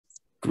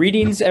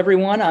Greetings,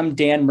 everyone. I'm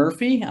Dan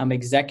Murphy. I'm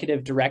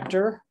Executive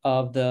Director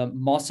of the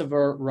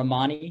Mossaver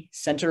Rahmani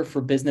Center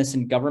for Business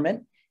and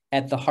Government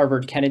at the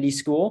Harvard Kennedy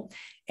School.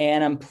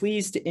 And I'm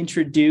pleased to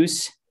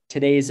introduce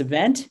today's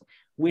event,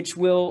 which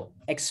will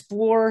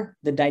explore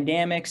the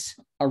dynamics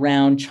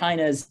around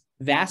China's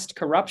vast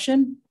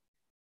corruption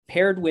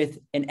paired with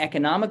an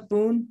economic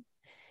boom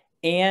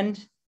and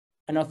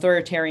an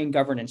authoritarian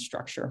governance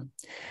structure.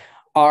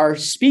 Our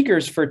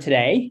speakers for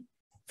today,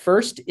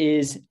 first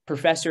is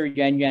Professor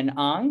Yuen Yuen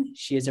Ang.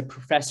 She is a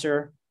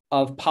professor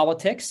of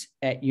politics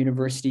at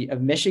University of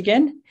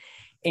Michigan,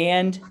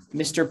 and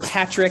Mr.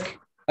 Patrick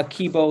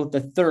Okigbo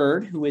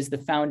III, who is the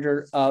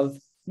founder of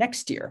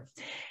Nextier.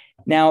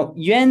 Now,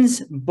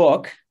 Yuen's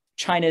book,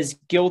 China's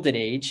Gilded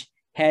Age,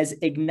 has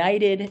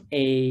ignited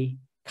a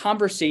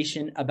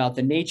conversation about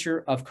the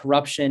nature of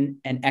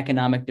corruption and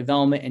economic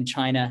development in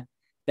China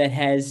that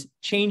has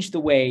changed the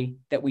way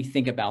that we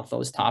think about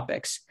those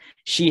topics.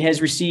 She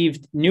has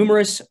received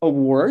numerous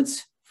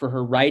awards for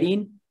her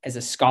writing as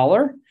a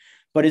scholar,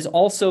 but is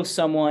also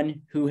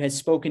someone who has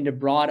spoken to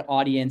broad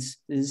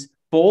audiences,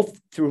 both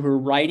through her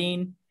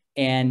writing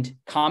and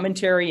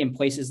commentary in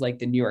places like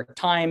the New York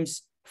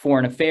Times,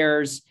 Foreign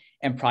Affairs,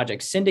 and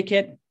Project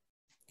Syndicate,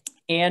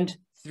 and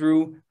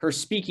through her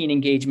speaking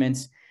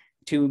engagements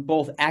to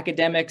both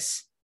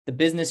academics, the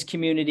business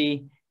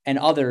community, and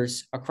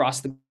others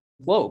across the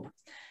globe.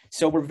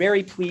 So we're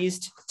very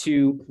pleased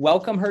to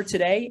welcome her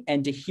today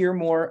and to hear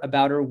more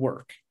about her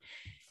work.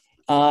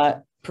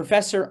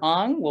 Professor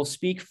Ang will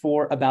speak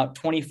for about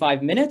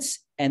 25 minutes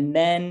and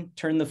then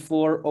turn the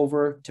floor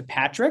over to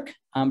Patrick.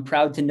 I'm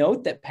proud to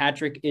note that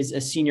Patrick is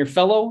a senior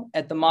fellow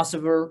at the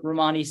Mossaver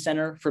Rahmani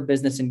Center for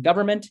Business and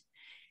Government.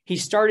 He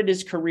started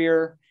his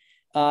career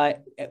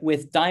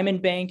with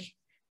Diamond Bank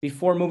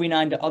before moving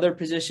on to other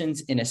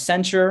positions in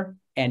Accenture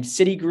and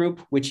Citigroup,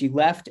 which he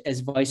left as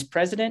vice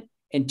president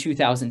in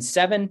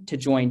 2007 to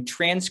join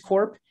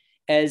Transcorp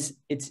as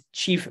its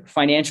chief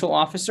financial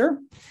officer.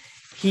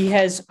 He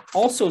has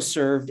also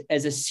served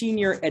as a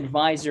senior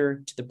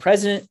advisor to the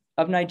president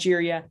of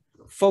Nigeria,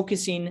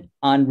 focusing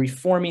on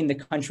reforming the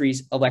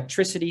country's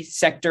electricity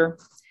sector.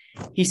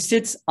 He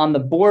sits on the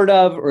board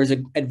of, or is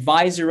an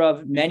advisor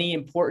of, many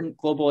important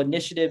global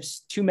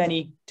initiatives, too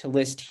many to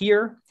list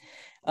here.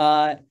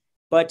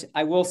 But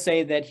I will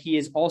say that he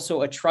is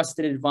also a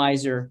trusted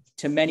advisor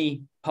to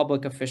many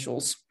public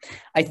officials.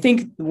 I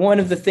think one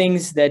of the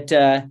things that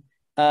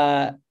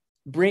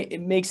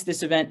makes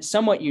this event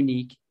somewhat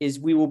unique is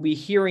we will be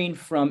hearing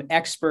from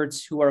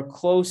experts who are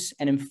close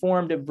and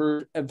informed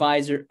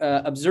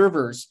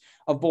observers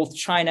of both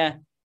China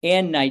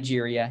and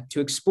Nigeria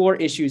to explore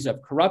issues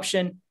of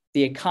corruption,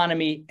 the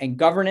economy, and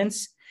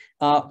governance.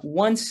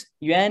 Once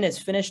Yuen has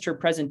finished her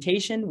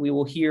presentation, we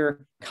will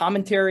hear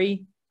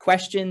commentary,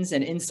 questions,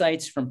 and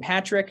insights from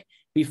Patrick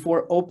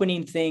before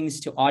opening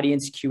things to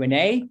audience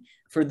Q&A.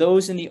 For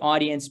those in the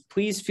audience,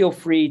 please feel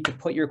free to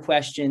put your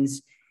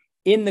questions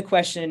in the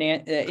question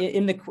and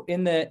in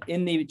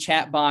the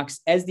chat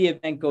box as the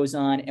event goes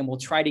on, and we'll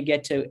try to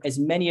get to as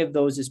many of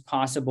those as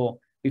possible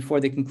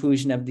before the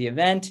conclusion of the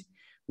event.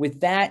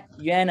 With that,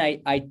 Yuen,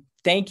 I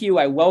thank you.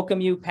 I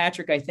welcome you.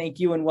 Patrick, I thank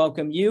you and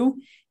welcome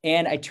you.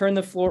 And I turn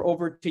the floor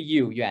over to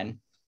you, Yuen.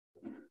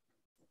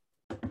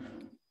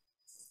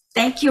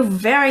 Thank you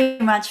very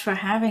much for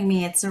having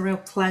me. It's a real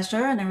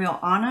pleasure and a real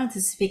honor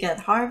to speak at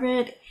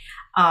Harvard.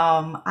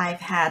 I've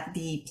had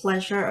the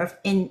pleasure of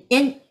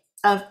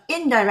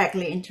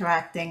indirectly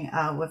interacting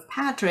with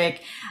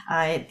Patrick.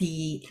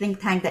 The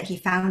think tank that he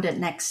founded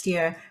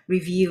Nextier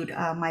reviewed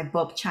my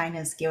book,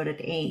 China's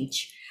Gilded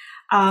Age.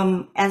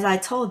 As I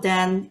told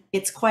Dan,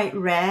 it's quite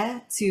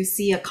rare to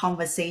see a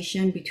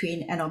conversation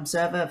between an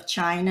observer of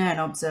China and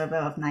an observer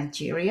of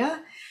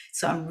Nigeria.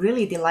 So I'm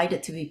really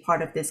delighted to be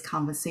part of this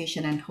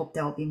conversation and hope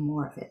there will be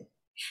more of it.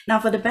 Now,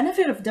 for the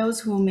benefit of those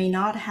who may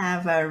not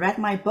have read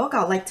my book,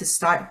 I'd like to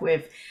start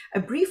with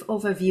a brief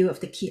overview of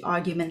the key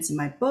arguments in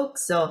my book.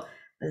 So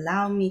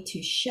allow me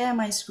to share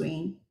my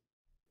screen.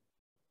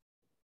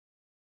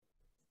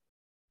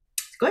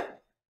 Good?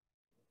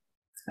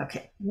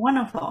 Okay,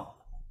 wonderful.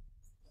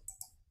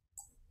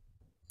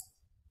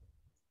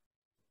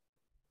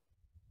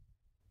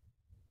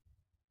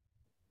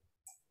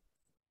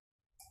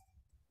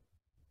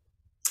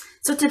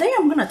 So today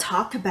I'm going to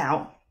talk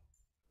about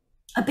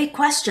a big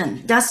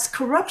question. Does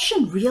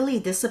corruption really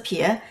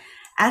disappear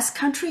as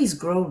countries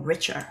grow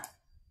richer?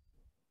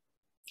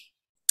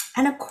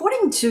 And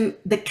according to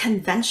the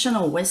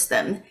conventional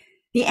wisdom,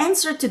 the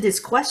answer to this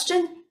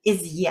question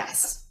is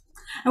yes.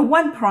 And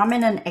one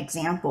prominent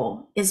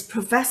example is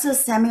Professor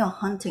Samuel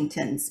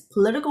Huntington's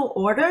Political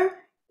Order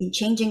in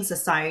Changing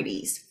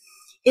Societies,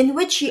 in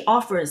which he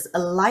offers a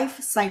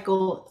life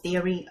cycle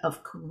theory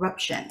of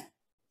corruption.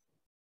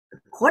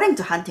 According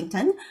to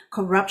Huntington,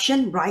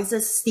 corruption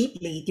rises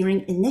steeply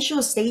during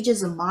initial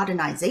stages of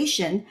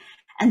modernization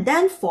and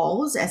then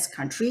falls as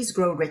countries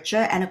grow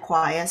richer and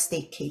acquire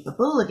state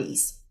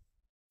capabilities.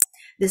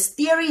 This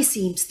theory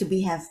seems to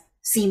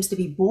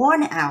be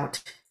borne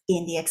out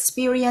in the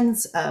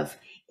experience of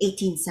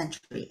 18th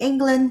century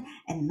England,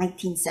 and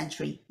 19th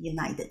century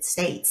United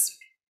States.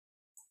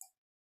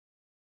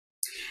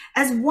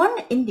 As one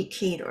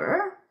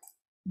indicator,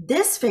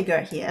 this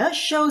figure here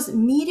shows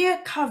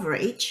media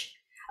coverage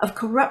of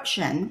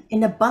corruption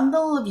in a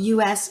bundle of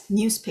US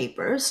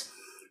newspapers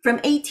from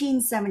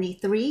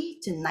 1873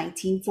 to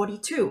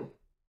 1942.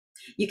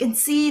 You can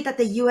see that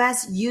the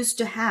US used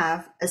to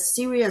have a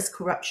serious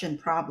corruption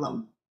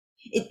problem.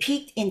 It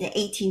peaked in the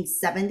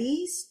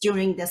 1870s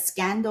during the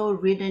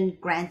scandal-ridden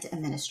Grant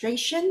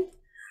administration,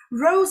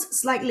 rose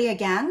slightly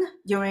again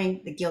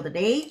during the Gilded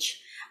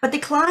Age, but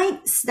declined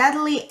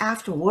steadily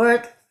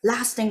afterward,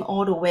 lasting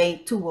all the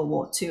way to World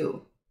War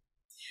II.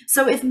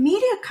 So if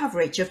media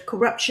coverage of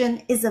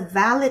corruption is a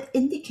valid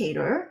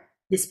indicator,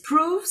 this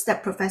proves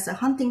that Professor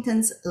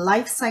Huntington's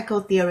life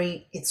cycle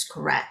theory is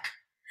correct.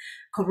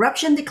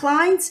 Corruption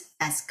declines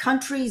as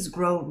countries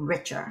grow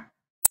richer.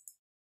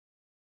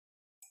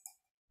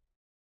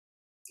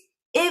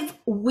 If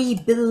we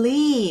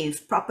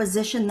believe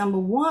proposition number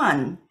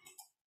 1,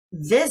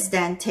 this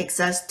then takes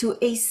us to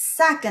a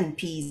second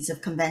piece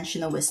of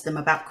conventional wisdom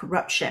about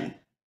corruption.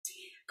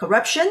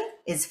 Corruption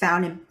is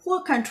found in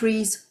poor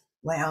countries,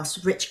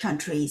 whereas rich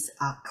countries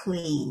are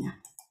clean.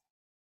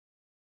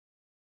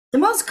 The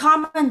most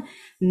common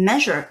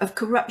measure of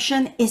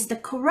corruption is the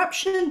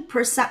Corruption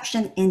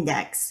Perception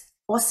Index,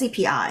 or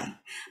CPI,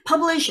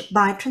 published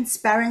by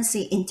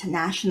Transparency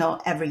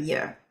International every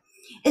year.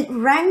 It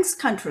ranks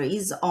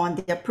countries on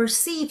their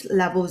perceived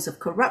levels of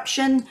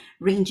corruption,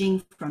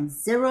 ranging from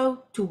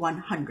 0 to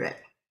 100.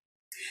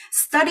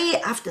 Study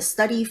after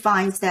study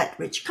finds that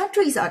rich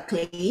countries are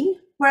clean,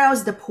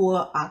 whereas the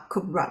poor are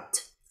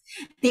corrupt.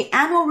 The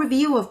Annual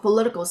Review of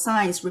Political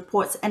Science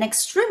reports an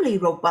extremely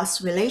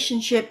robust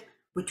relationship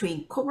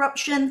between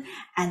corruption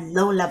and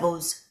low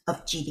levels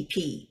of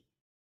GDP.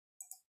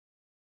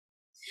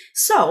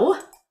 So,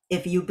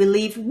 if you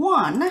believe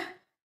 1,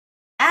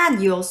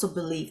 and you also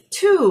believe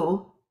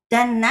 2,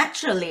 then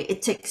naturally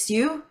it takes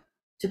you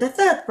to the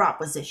third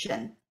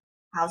proposition.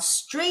 How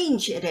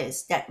strange it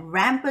is that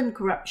rampant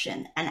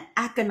corruption and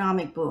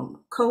economic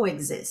boom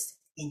coexist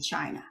in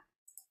China.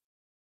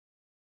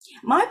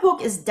 My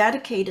book is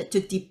dedicated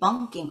to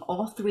debunking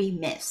all 3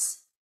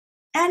 myths.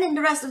 And in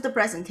the rest of the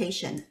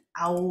presentation,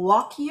 I'll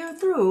walk you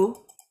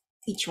through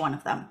each one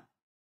of them.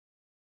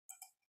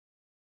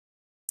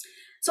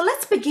 So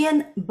let's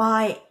begin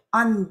by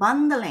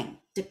unbundling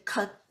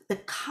the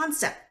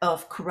concept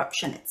of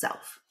corruption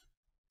itself.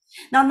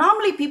 Now,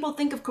 normally people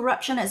think of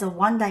corruption as a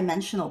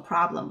one-dimensional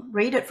problem,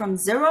 rated from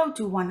 0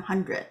 to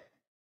 100.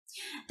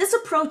 This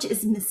approach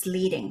is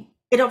misleading.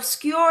 It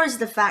obscures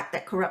the fact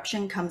that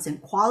corruption comes in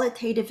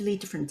qualitatively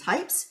different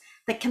types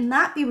that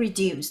cannot be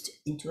reduced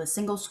into a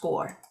single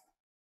score.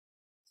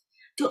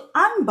 To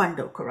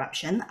unbundle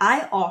corruption,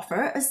 I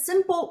offer a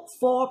simple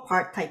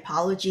 4-part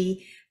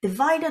typology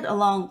divided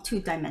along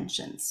 2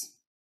 dimensions.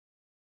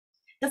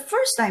 The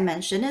first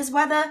dimension is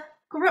whether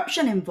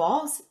corruption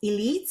involves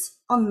elites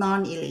or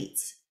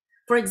non-elites.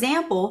 For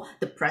example,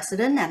 the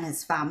president and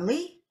his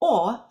family,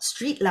 or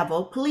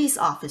street-level police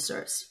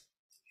officers.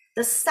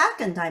 The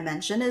second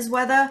dimension is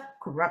whether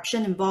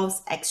corruption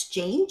involves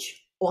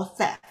exchange or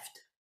theft.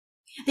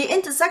 The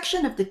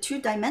intersection of the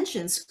 2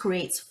 dimensions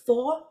creates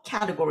 4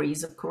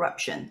 categories of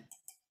corruption.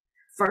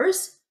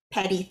 First,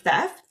 petty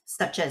theft,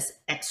 such as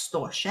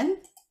extortion.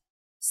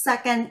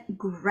 Second,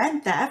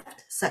 grand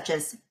theft, such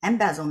as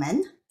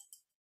embezzlement.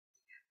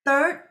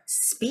 Third,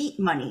 speed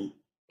money,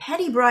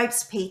 petty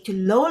bribes paid to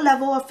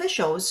low-level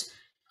officials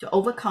to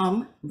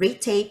overcome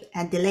red tape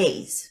and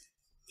delays.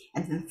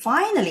 And then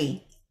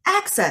finally,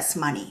 access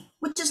money,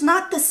 which is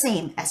not the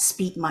same as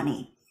speed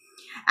money.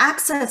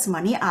 Access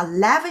money are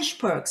lavish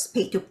perks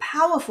paid to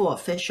powerful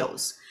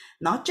officials,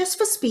 not just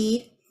for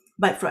speed,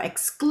 but for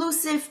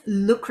exclusive,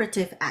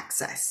 lucrative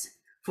access.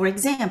 For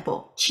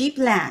example, cheap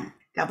land,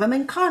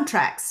 government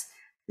contracts,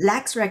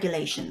 lax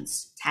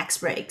regulations, tax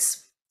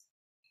breaks.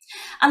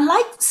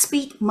 Unlike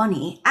speed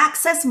money,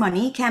 access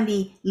money can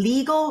be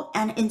legal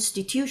and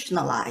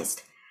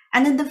institutionalized.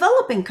 And in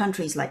developing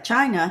countries like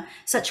China,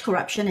 such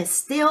corruption is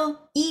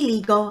still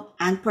illegal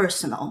and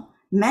personal,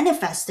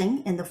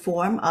 manifesting in the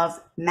form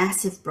of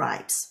massive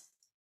bribes.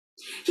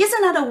 Here's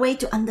another way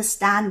to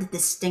understand the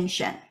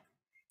distinction.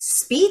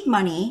 Speed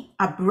money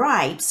are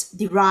bribes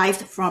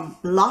derived from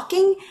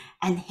blocking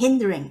and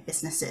hindering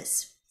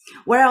businesses,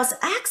 whereas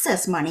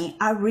access money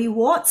are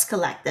rewards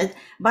collected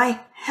by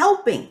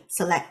helping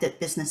selected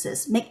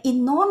businesses make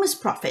enormous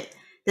profit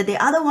that they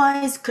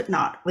otherwise could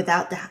not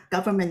without the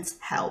government's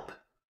help.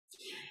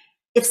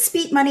 If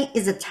speed money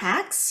is a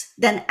tax,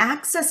 then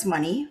access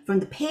money, from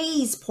the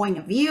payee's point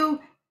of view,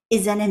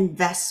 is an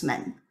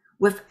investment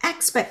with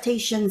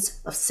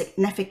expectations of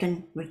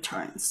significant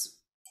returns.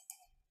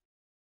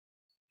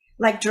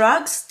 Like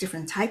drugs,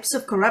 different types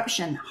of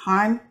corruption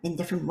harm in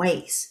different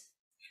ways.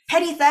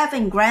 Petty theft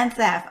and grand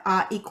theft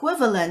are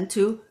equivalent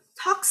to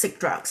toxic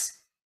drugs.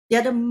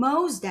 They're the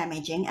most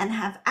damaging and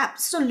have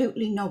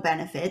absolutely no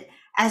benefit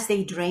as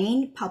they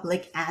drain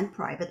public and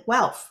private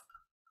wealth.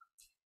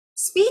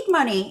 Speed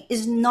money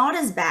is not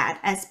as bad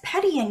as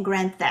petty and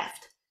grand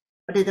theft,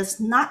 but it does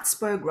not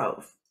spur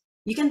growth.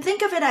 You can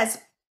think of it as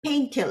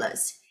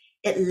painkillers.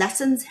 It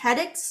lessens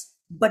headaches,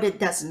 but it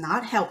does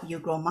not help you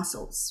grow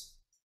muscles.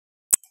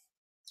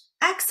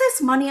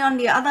 Excess money, on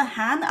the other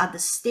hand, are the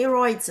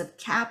steroids of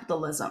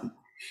capitalism.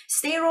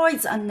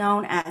 Steroids are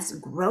known as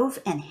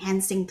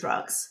growth-enhancing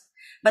drugs,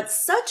 but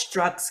such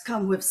drugs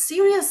come with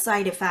serious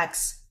side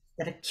effects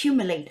that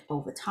accumulate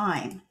over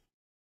time.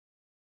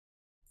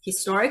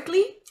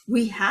 Historically,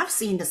 we have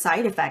seen the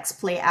side effects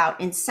play out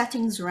in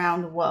settings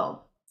around the world.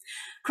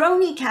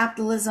 Crony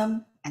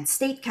capitalism and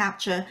state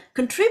capture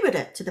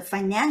contributed to the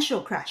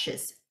financial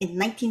crashes in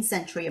 19th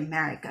century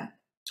America,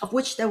 of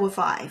which there were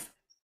 5.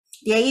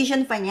 The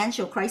Asian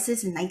financial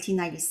crisis in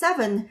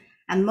 1997,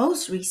 and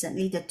most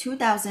recently, the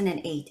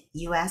 2008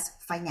 US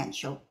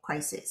financial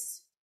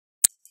crisis.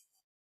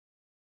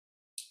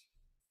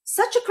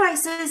 Such a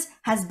crisis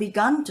has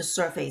begun to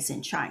surface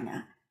in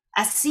China,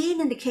 as seen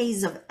in the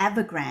case of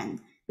Evergrande,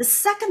 the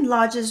second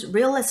largest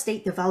real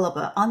estate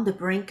developer on the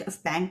brink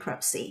of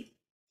bankruptcy.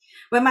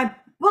 When my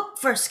book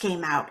first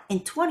came out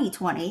in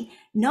 2020,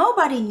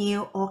 nobody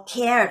knew or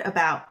cared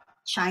about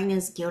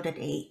China's Gilded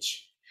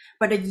Age.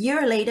 But a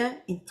year later,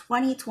 in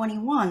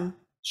 2021,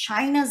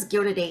 China's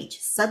Gilded Age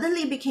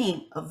suddenly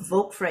became a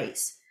vogue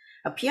phrase,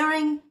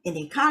 appearing in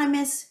The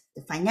Economist,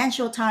 the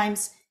Financial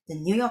Times, the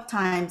New York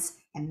Times,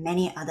 and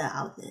many other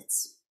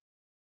outlets.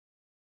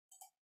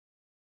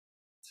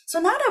 So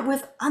now that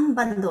we've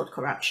unbundled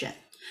corruption,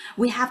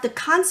 we have the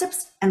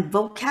concepts and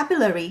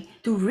vocabulary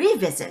to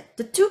revisit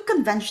the 2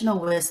 conventional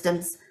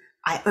wisdoms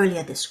I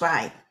earlier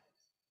described.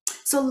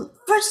 So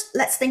first,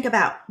 let's think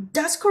about,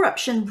 does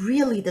corruption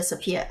really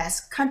disappear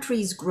as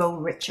countries grow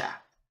richer?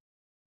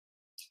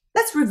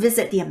 Let's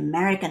revisit the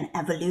American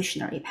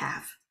evolutionary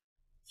path.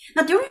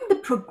 Now, during the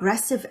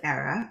progressive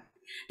era,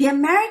 the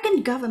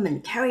American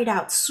government carried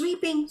out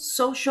sweeping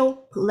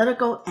social,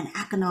 political, and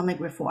economic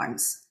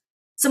reforms.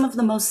 Some of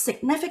the most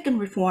significant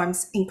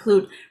reforms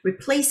include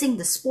replacing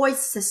the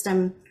spoils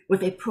system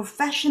with a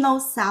professional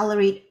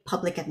salaried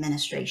public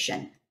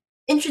administration,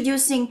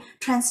 introducing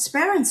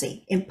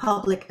transparency in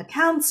public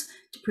accounts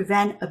to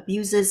prevent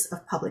abuses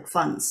of public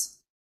funds.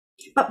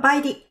 But by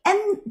the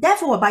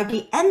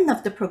end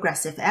of the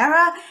progressive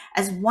era,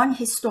 as one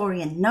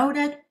historian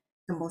noted,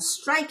 the most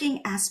striking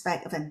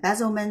aspect of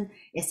embezzlement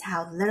is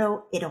how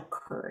little it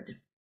occurred.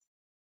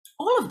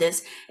 All of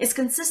this is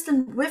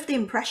consistent with the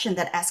impression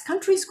that as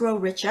countries grow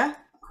richer,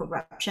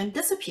 corruption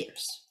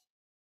disappears.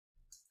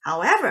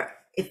 However,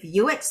 if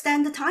you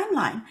extend the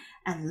timeline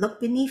and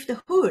look beneath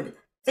the hood,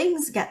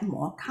 things get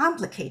more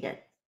complicated.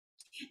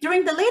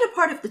 During the later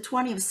part of the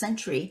 20th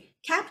century,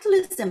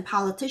 capitalists and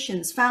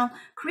politicians found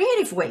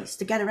creative ways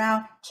to get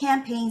around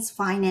campaigns'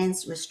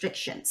 finance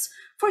restrictions,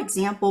 for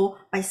example,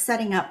 by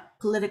setting up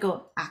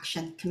political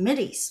action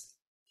committees.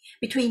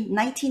 Between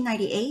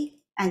 1998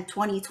 and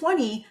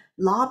 2020,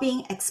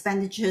 lobbying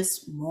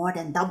expenditures more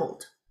than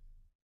doubled.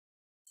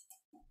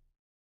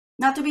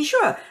 Now, to be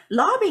sure,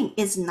 lobbying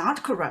is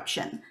not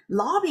corruption.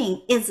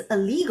 Lobbying is a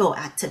legal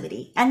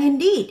activity, and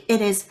indeed,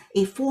 it is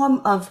a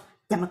form of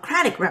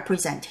democratic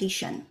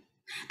representation.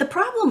 The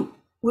problem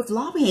with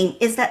lobbying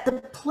is that the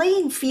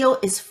playing field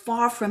is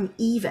far from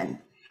even,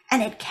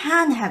 and it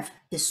can have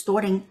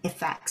distorting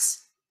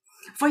effects.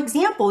 For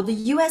example, the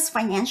US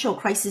Financial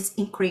Crisis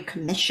Inquiry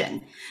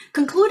Commission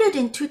concluded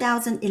in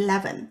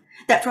 2011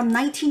 that from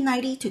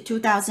 1990 to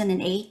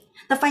 2008,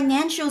 the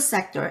financial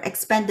sector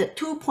expended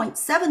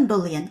 $2.7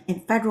 billion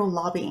in federal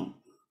lobbying.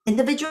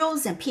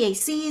 Individuals and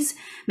PACs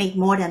made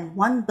more than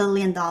 $1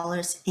 billion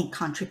in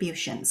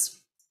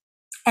contributions.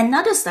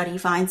 Another study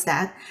finds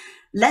that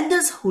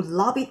lenders who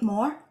lobbied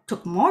more,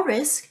 took more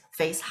risk,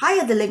 faced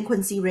higher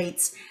delinquency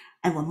rates,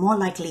 and were more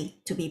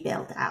likely to be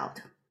bailed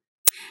out.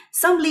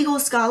 Some legal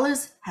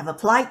scholars have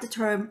applied the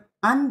term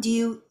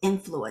undue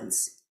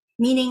influence,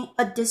 meaning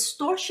a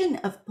distortion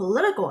of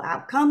political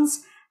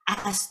outcomes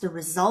as the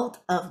result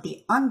of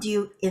the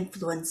undue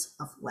influence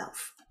of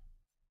wealth.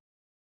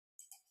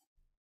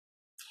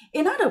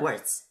 In other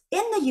words,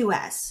 in the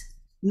US,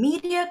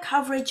 media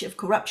coverage of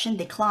corruption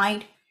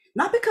declined,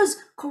 not because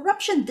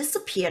corruption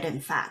disappeared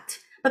in fact,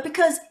 but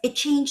because it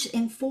changed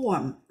in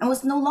form and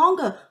was no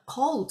longer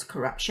called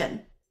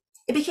corruption.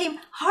 It became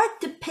hard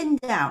to pin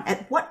down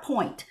at what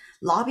point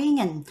lobbying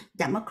and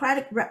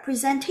democratic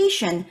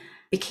representation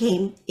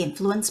became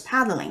influence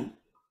peddling.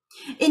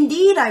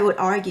 Indeed, I would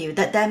argue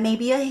that there may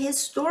be a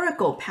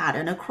historical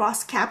pattern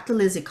across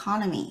capitalist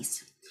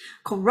economies.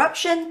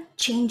 Corruption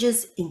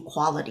changes in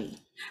quality,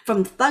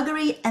 from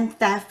thuggery and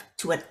theft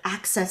to an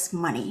access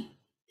money.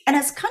 And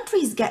as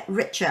countries get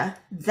richer,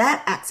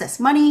 that access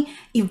money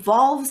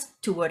evolves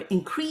toward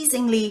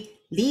increasingly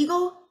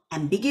legal,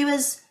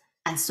 ambiguous,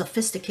 and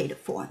sophisticated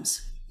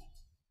forms.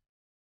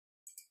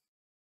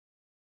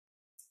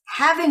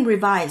 Having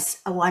revised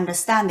our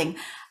understanding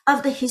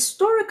of the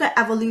historical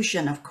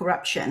evolution of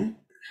corruption,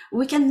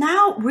 we can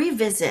now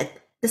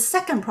revisit the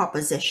second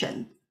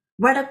proposition,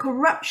 whether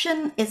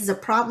corruption is a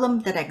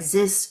problem that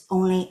exists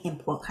only in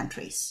poor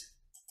countries.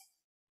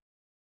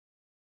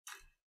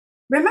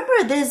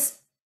 Remember this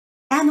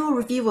Annual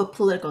Review of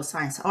Political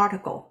Science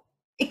article,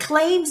 It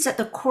claims that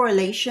the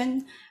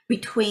correlation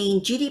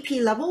between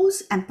GDP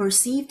levels and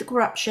perceived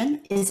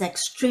corruption is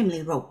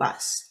extremely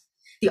robust.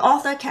 The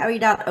author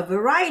carried out a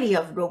variety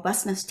of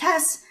robustness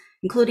tests,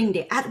 including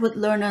the Atwood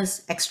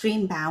Lerner's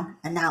extreme bound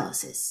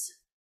analysis.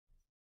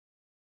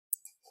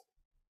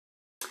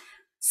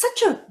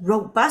 Such a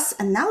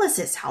robust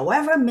analysis,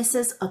 however,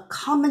 misses a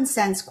common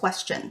sense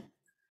question.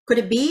 Could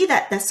it be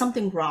that there's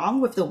something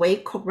wrong with the way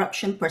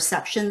corruption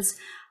perceptions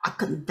are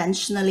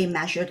conventionally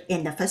measured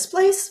in the first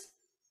place?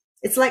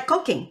 It's like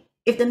cooking.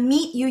 If the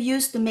meat you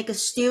use to make a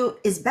stew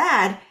is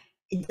bad,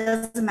 it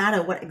doesn't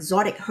matter what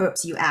exotic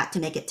herbs you add to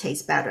make it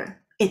taste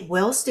better. It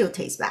will still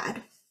taste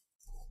bad.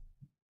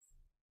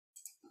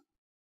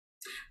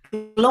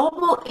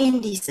 Global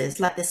indices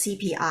like the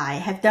CPI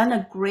have done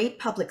a great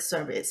public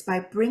service by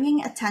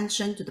bringing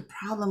attention to the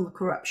problem of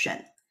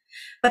corruption.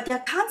 But their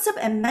concept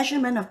and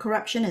measurement of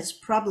corruption is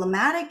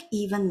problematic,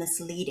 even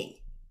misleading.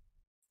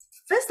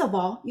 First of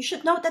all, you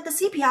should note that the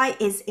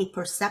CPI is a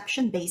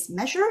perception-based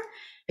measure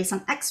based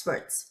on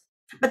experts,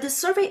 but the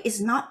survey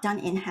is not done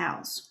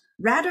in-house.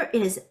 Rather,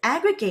 it is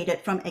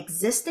aggregated from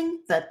existing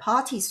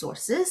third-party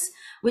sources,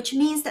 which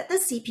means that the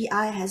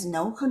CPI has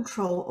no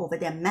control over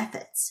their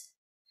methods.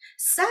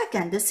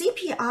 Second, the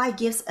CPI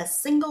gives a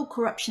single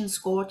corruption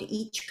score to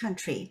each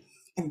country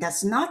and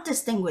does not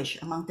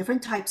distinguish among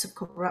different types of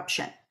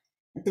corruption.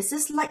 This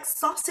is like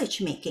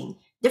sausage making.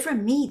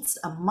 Different meats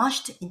are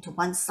mushed into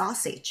one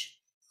sausage.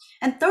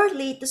 And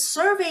thirdly, the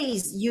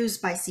surveys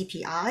used by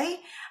CPI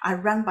are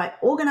run by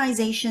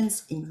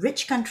organizations in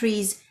rich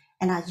countries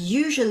and are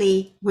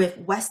usually with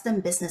Western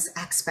business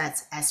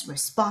experts as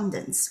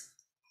respondents.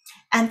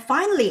 And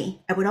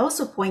finally, I would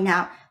also point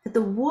out that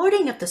the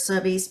wording of the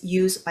surveys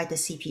used by the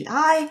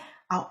CPI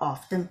are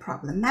often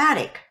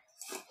problematic.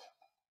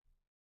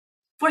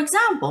 For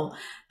example,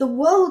 the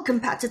World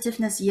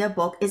Competitiveness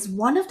Yearbook is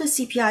one of the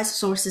CPI's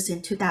sources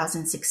in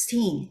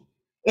 2016.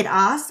 It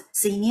asked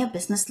senior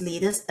business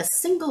leaders a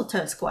single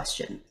terse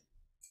question.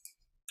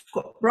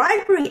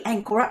 Bribery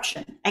and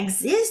corruption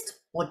exist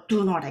or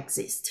do not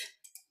exist?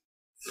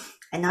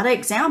 Another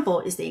example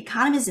is the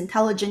Economist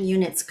Intelligence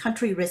Unit's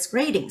country risk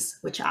ratings,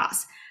 which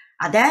asks,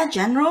 are there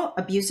general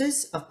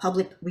abuses of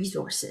public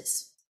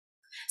resources?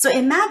 So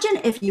imagine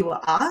if you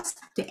were asked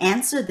to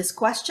answer this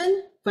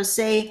question for,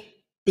 say,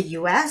 the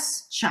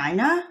US,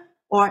 China,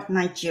 or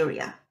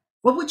Nigeria.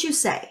 What would you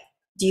say?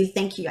 Do you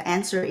think your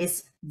answer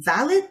is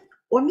valid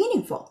or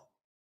meaningful?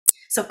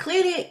 So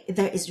clearly,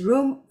 there is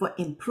room for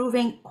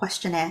improving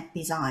questionnaire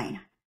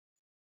design.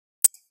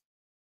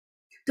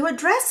 To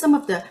address some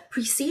of the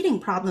preceding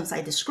problems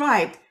I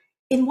described,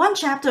 in one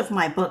chapter of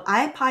my book,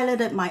 I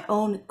piloted my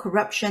own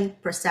corruption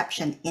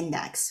perception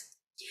index.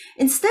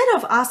 Instead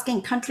of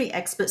asking country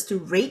experts to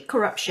rate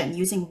corruption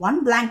using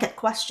one blanket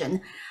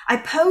question, I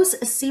posed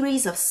a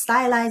series of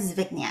stylized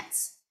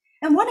vignettes.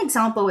 And one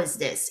example is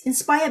this,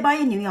 inspired by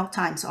a New York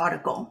Times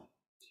article.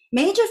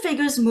 Major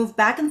figures move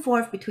back and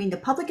forth between the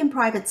public and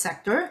private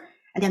sector,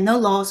 and there are no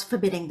laws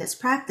forbidding this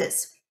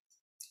practice.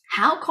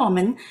 How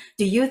common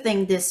do you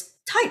think this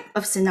type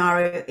of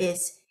scenario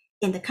is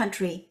in the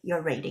country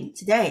you're rating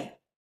today?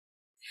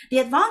 The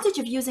advantage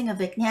of using a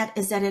vignette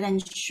is that it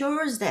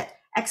ensures that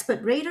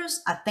expert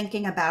raters are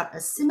thinking about a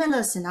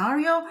similar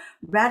scenario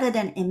rather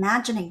than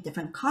imagining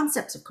different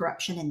concepts of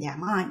corruption in their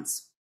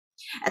minds.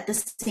 At the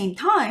same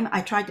time,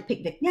 I tried to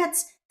pick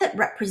vignettes that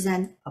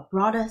represent a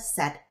broader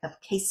set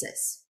of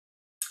cases.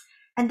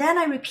 And then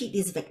I repeat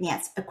these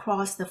vignettes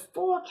across the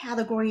 4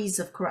 categories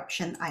of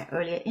corruption I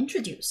earlier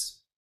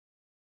introduced.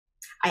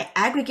 I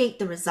aggregate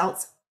the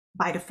results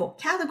by the 4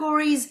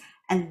 categories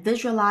and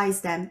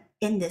visualize them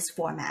in this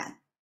format.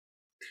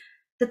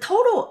 The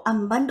total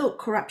unbundled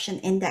corruption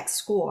index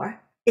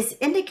score is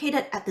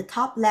indicated at the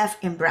top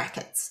left in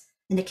brackets.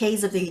 In the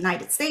case of the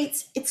United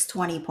States, it's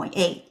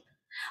 20.8.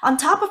 On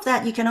top of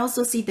that, you can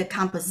also see the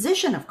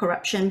composition of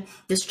corruption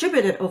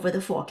distributed over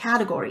the 4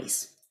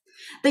 categories.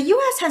 The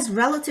US has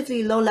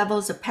relatively low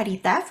levels of petty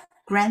theft,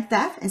 grand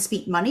theft, and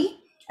speed money,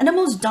 and the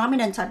most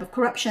dominant type of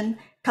corruption,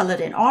 colored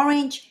in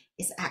orange,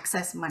 is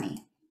access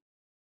money.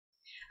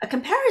 A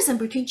comparison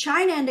between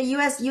China and the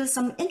US yields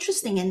some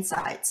interesting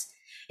insights.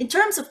 In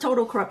terms of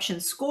total corruption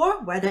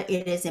score, whether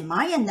it is in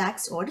my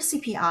index or the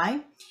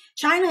CPI,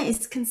 China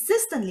is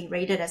consistently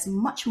rated as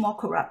much more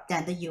corrupt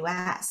than the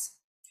US.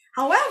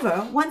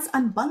 However, once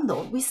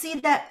unbundled, we see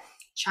that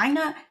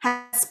China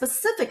has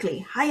specifically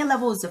higher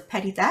levels of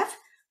petty theft,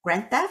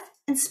 grand theft,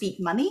 and speed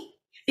money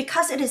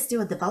because it is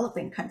still a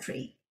developing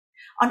country.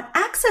 On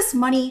access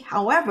money,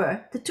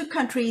 however, the 2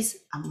 countries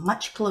are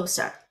much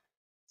closer.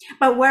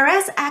 But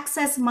whereas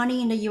access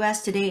money in the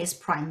US today is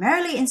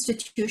primarily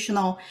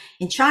institutional,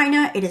 in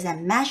China it is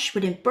enmeshed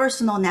within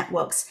personal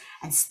networks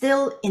and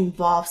still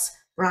involves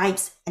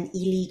bribes and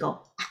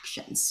illegal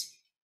actions.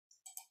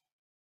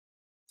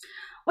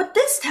 What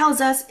this tells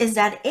us is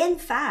that, in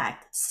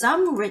fact,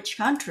 some rich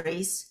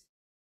countries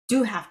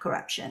do have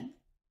corruption,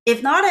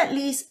 if not at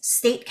least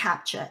state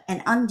capture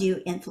and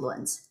undue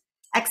influence,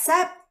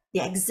 except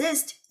they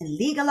exist in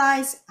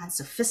legalized and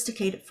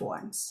sophisticated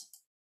forms.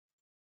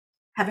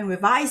 Having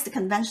revised the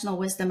conventional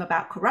wisdom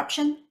about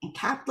corruption and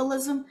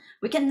capitalism,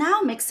 we can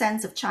now make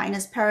sense of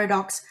China's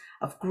paradox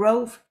of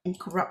growth and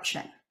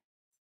corruption.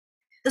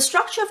 The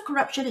structure of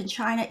corruption in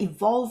China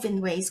evolved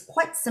in ways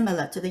quite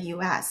similar to the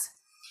US.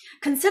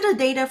 Consider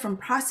data from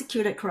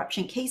prosecuted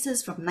corruption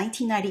cases from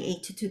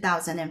 1998 to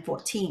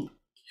 2014.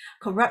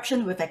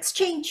 Corruption with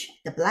exchange,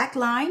 the black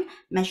line,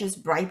 measures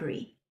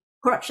bribery.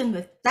 Corruption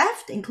with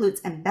theft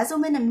includes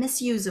embezzlement and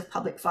misuse of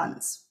public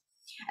funds.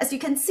 As you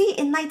can see,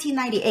 in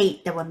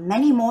 1998, there were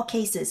many more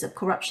cases of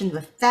corruption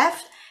with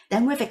theft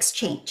than with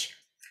exchange.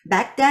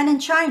 Back then in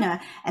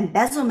China,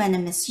 embezzlement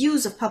and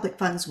misuse of public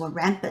funds were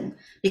rampant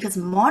because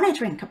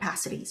monitoring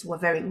capacities were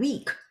very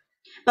weak.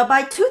 But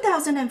by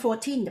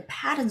 2014, the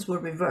patterns were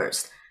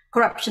reversed.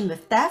 Corruption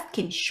with theft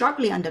came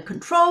sharply under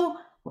control,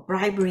 while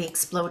bribery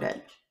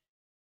exploded.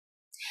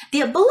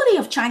 The ability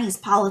of Chinese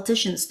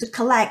politicians to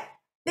collect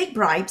big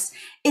bribes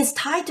is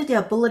tied to their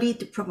ability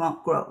to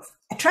promote growth,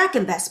 attract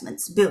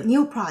investments, build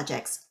new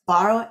projects,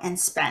 borrow and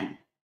spend.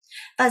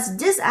 Thus,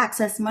 this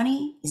access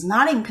money is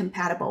not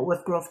incompatible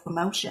with growth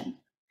promotion,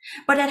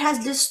 but it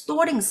has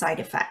distorting side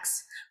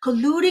effects.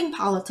 Colluding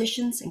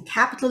politicians and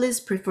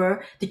capitalists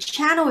prefer to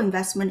channel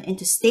investment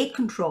into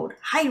state-controlled,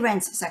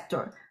 high-rent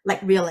sector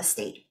like real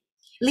estate,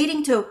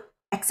 leading to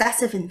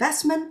excessive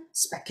investment,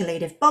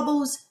 speculative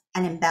bubbles,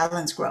 and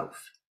imbalanced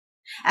growth.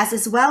 As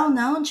is well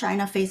known,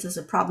 China faces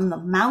a problem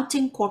of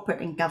mounting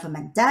corporate and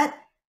government debt,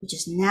 which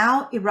is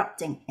now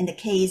erupting in the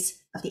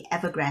case of the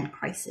Evergrande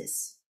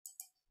crisis.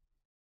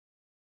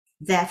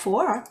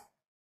 Therefore,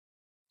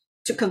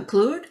 to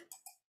conclude,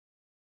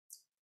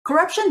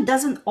 corruption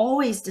doesn't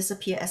always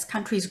disappear as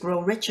countries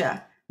grow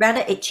richer.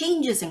 Rather, it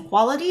changes in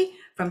quality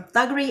from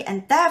thuggery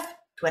and theft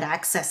to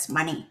access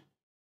money.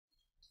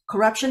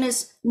 Corruption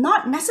is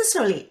not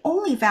necessarily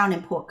only found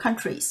in poor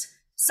countries.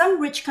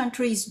 Some rich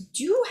countries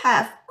do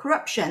have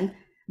corruption,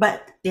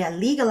 but they are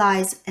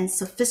legalized and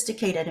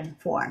sophisticated in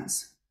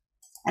forms.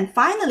 And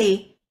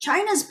finally,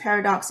 China's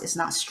paradox is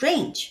not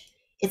strange.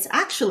 It's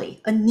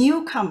actually a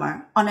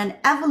newcomer on an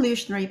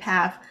evolutionary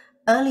path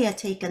earlier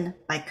taken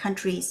by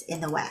countries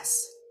in the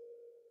West.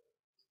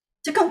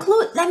 To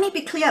conclude, let me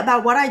be clear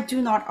about what I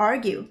do not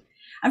argue.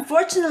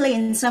 Unfortunately,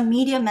 in some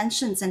media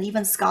mentions and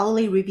even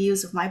scholarly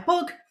reviews of my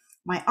book,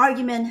 my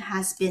argument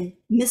has been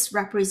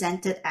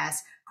misrepresented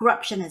as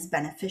corruption is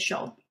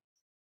beneficial.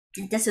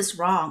 This is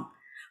wrong.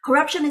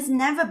 Corruption is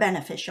never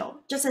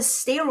beneficial, just as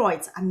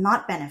steroids are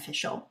not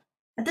beneficial.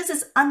 And this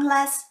is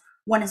unless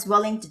one is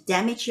willing to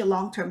damage your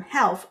long-term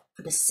health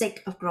for the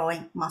sake of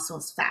growing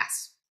muscles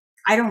fast.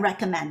 I don't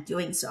recommend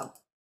doing so.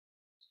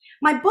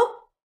 My book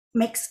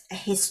makes a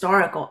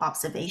historical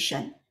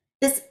observation.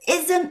 This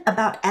isn't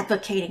about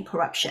advocating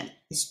corruption.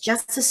 It's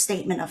just a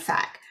statement of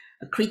fact,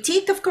 a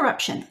critique of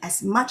corruption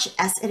as much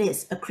as it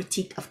is a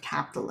critique of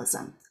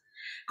capitalism.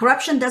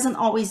 Corruption doesn't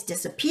always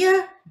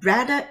disappear,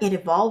 rather it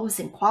evolves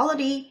in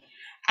quality,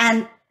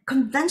 and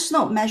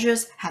conventional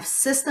measures have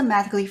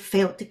systematically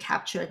failed to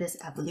capture this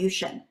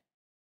evolution.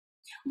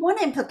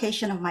 One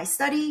implication of my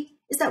study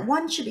is that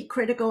one should be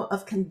critical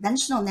of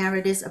conventional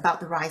narratives about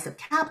the rise of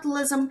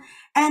capitalism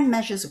and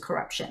measures of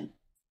corruption.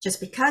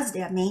 Just because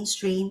they are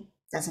mainstream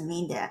doesn't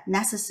mean they're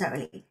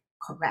necessarily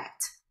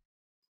correct.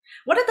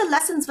 What are the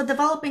lessons for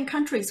developing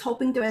countries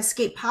hoping to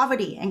escape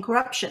poverty and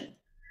corruption?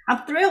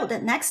 I'm thrilled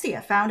that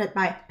Nextier, founded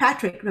by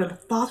Patrick, wrote a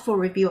thoughtful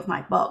review of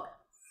my book.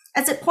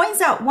 As it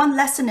points out, one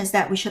lesson is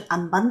that we should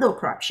unbundle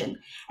corruption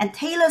and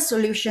tailor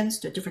solutions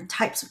to different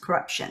types of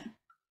corruption.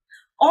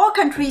 All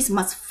countries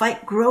must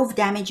fight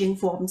growth-damaging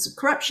forms of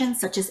corruption,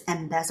 such as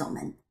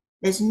embezzlement.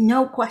 There's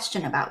no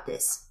question about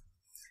this.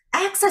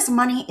 Access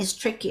money is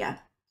trickier.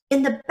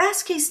 In the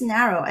best-case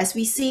scenario, as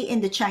we see in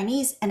the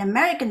Chinese and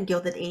American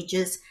Gilded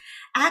Ages,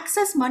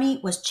 access money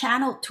was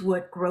channeled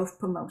toward growth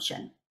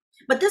promotion.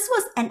 But this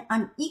was an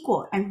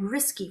unequal and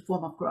risky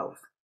form of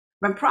growth.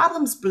 When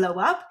problems blow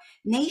up,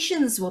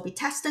 nations will be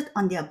tested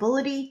on their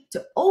ability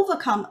to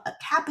overcome a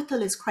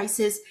capitalist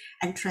crisis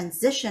and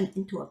transition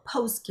into a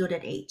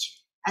post-Gilded Age,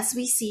 as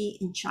we see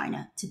in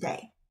China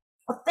today.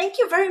 Well, thank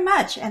you very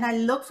much, and I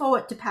look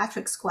forward to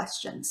Patrick's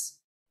questions.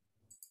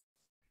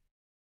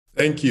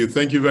 Thank you.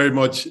 Thank you very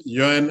much,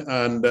 Yuen,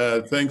 and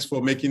thanks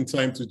for making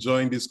time to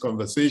join this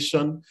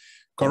conversation.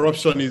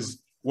 Corruption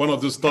is one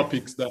of those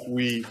topics that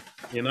we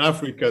in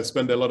Africa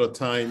spend a lot of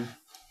time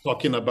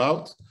talking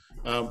about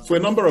for a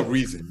number of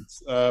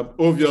reasons.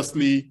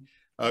 Obviously,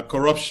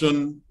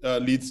 corruption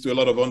leads to a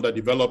lot of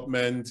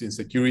underdevelopment,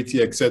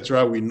 insecurity,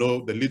 etc. We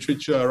know the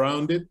literature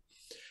around it.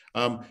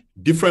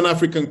 Different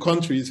African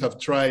countries have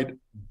tried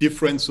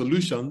different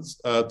solutions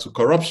to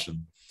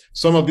corruption.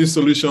 Some of these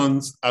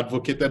solutions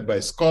advocated by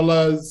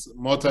scholars,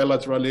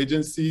 multilateral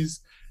agencies.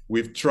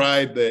 We've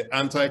tried the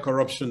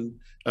anti-corruption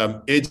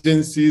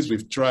agencies.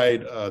 We've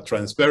tried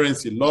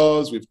transparency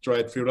laws. We've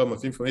tried Freedom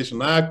of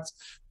Information Act.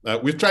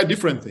 We've tried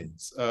different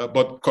things,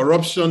 but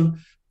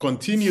corruption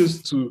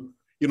continues to,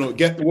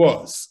 get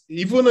worse.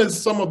 Even as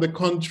some of the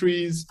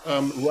countries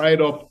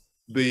ride up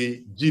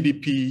the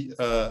GDP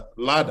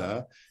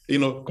ladder,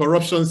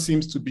 corruption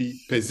seems to be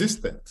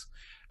persistent.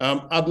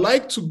 I'd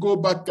like to go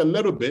back a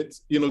little bit,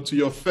 to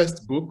your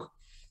first book,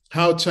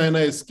 How China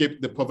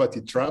Escaped the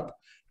Poverty Trap,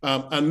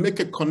 and make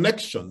a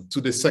connection to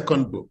the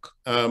second book,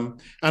 and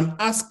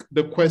ask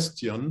the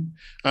question.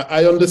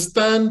 I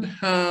understand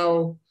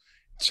how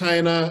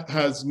China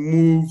has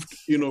moved,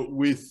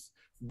 with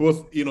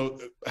both,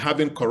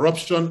 having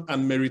corruption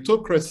and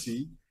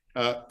meritocracy,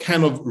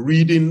 kind of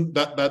reading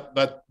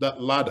that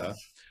ladder.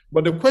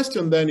 But the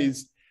question then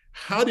is,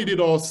 how did it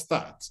all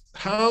start?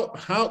 How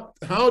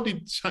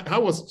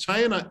was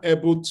China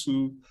able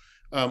to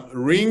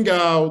wring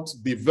out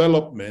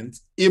development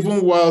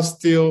even while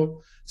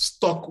still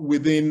stuck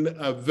within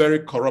a very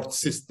corrupt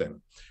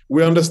system?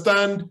 We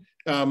understand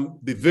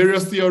the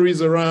various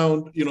theories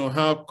around,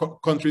 how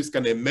countries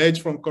can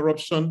emerge from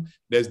corruption.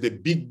 There's the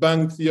Big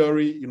Bang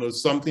theory,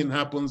 something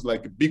happens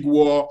like a big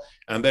war,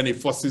 and then it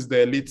forces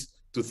the elite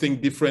to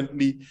think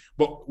differently.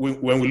 But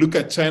when we look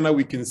at China,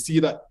 we can see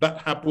that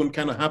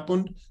kind of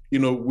happened,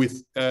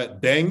 with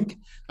Deng.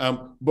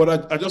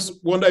 But I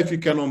just wonder if you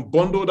can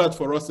unbundle that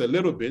for us a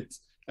little bit,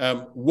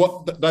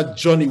 what that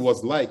journey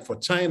was like for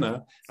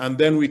China, and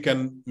then we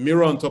can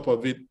mirror on top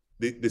of it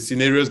the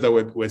scenarios that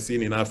we're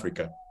seeing in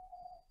Africa.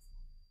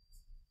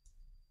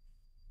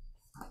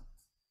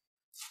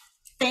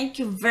 Thank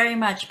you very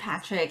much,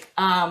 Patrick.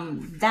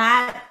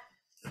 That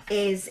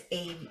is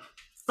a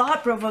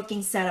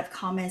thought-provoking set of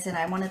comments, and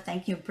I want to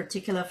thank you in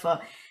particular for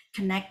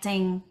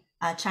connecting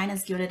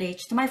China's Gilded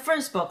Age to my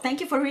first book.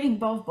 Thank you for reading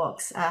both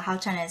books, How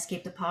China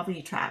Escaped the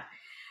Poverty Trap.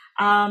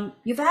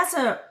 You've asked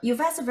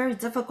a very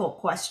difficult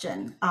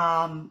question,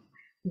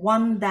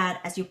 one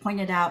that, as you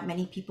pointed out,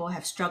 many people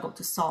have struggled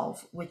to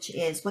solve, which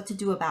is what to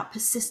do about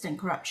persistent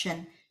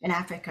corruption in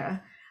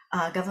Africa.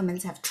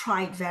 Governments have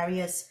tried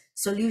various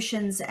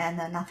solutions and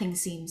nothing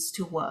seems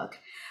to work.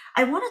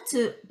 I wanted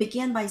to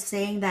begin by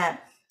saying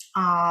that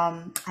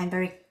I'm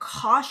very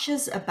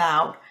cautious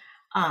about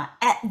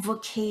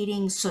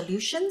advocating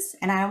solutions,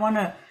 and I want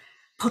to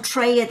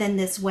portray it in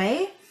this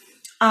way.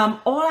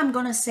 All I'm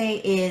going to say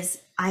is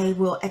I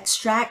will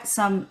extract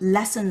some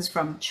lessons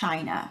from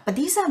China, but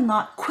these are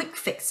not quick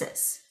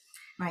fixes,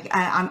 right?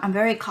 I'm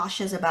very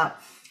cautious about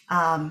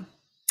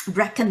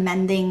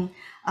recommending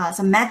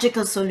some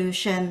magical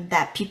solution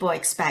that people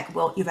expect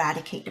will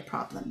eradicate the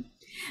problem.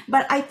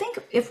 But I think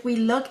if we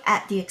look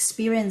at the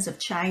experience of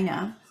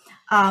China,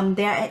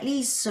 there are at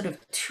least sort of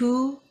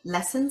two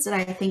lessons that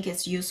I think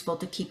is useful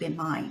to keep in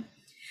mind.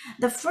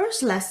 The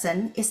first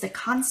lesson is the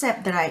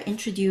concept that I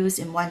introduced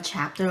in one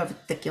chapter of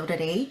The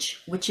Gilded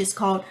Age, which is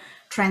called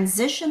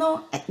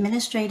transitional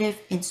administrative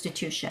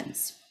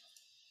institutions.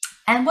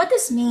 And what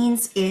this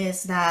means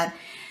is that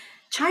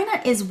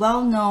China is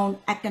well known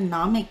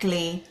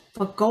economically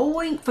for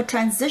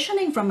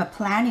transitioning from a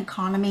planned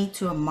economy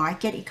to a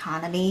market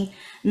economy,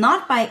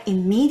 not by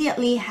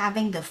immediately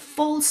having the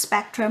full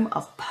spectrum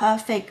of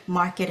perfect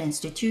market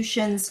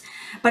institutions,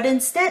 but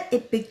instead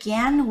it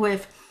began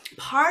with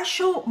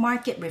partial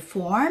market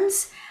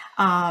reforms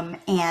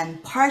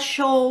and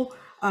partial,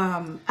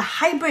 a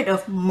hybrid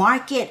of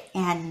market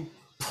and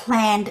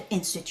planned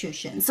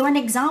institutions. So an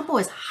example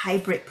is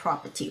hybrid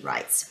property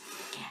rights.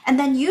 And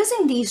then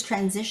using these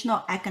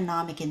transitional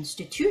economic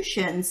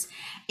institutions,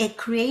 it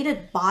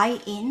created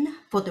buy-in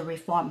for the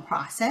reform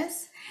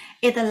process.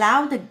 It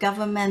allowed the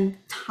government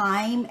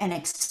time and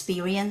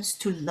experience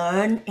to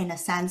learn, in a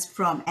sense,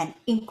 from an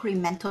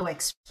incremental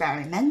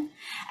experiment,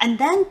 and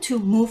then to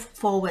move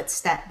forward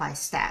step by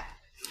step.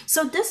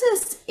 So this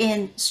is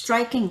in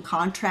striking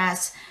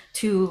contrast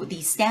to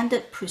the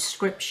standard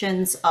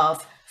prescriptions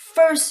of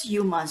first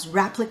you must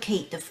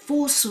replicate the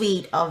full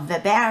suite of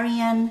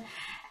Weberian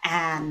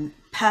and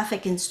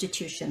perfect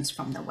institutions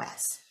from the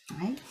West,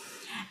 right?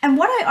 And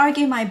what I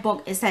argue in my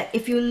book is that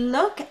if you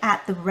look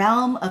at the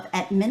realm of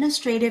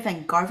administrative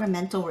and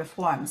governmental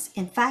reforms,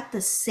 in fact,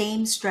 the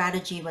same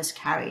strategy was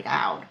carried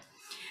out.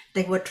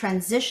 They were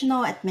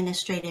transitional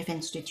administrative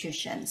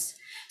institutions.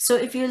 So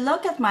if you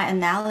look at my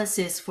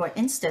analysis, for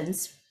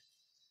instance,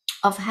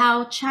 of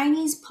how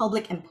Chinese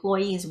public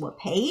employees were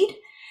paid,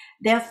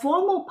 their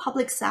formal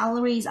public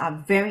salaries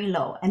are very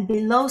low and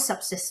below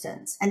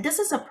subsistence. And this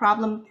is a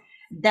problem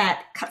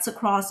that cuts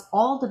across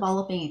all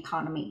developing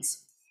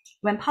economies.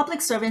 When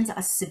public servants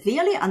are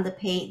severely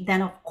underpaid,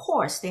 then of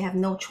course they have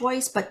no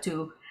choice but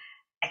to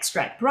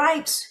extract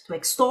bribes, to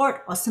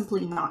extort, or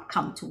simply not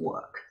come to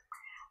work.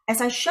 As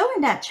I show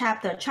in that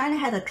chapter, China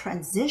had a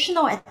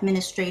transitional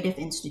administrative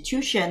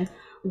institution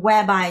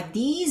whereby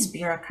these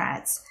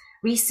bureaucrats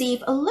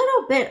receive a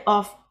little bit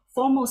of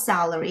formal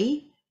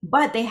salary,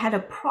 but they had a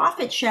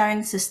profit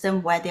sharing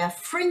system where their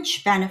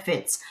fringe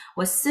benefits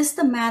were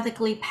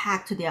systematically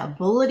packed to their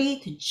ability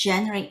to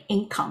generate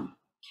income,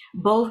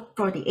 both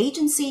for the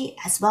agency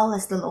as well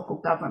as the local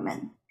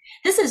government.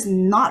 This is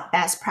not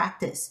best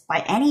practice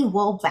by any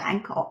World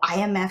Bank or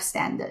IMF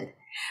standard,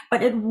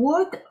 but it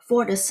worked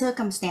for the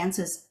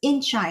circumstances in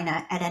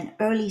China at an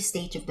early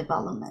stage of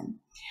development.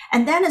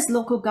 And then as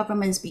local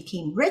governments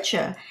became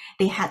richer,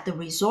 they had the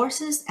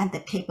resources and the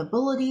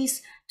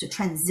capabilities to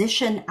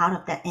transition out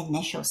of that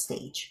initial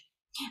stage.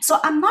 So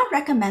I'm not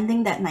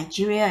recommending that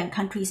Nigeria and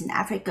countries in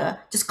Africa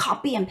just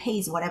copy and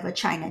paste whatever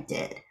China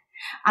did.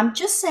 I'm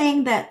just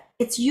saying that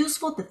it's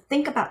useful to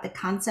think about the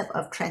concept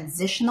of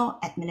transitional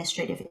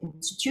administrative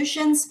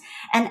institutions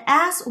and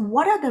ask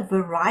what are the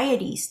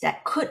varieties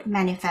that could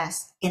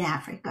manifest in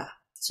Africa.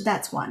 So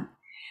that's one.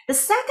 The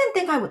second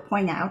thing I would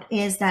point out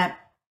is that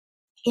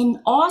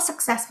in all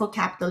successful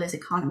capitalist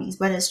economies,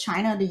 whether it's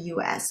China or the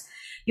US,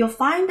 you'll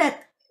find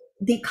that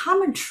the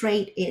common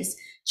trait is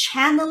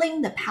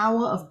channeling the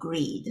power of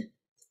greed.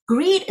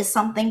 Greed is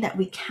something that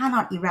we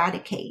cannot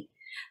eradicate.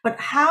 But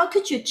how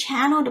could you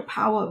channel the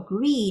power of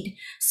greed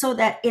so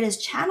that it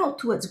is channeled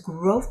towards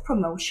growth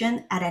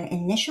promotion at an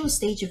initial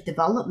stage of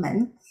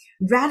development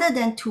rather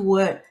than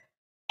toward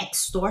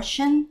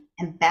extortion,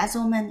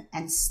 embezzlement,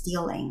 and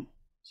stealing?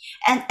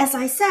 And as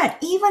I said,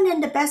 even in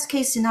the best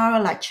case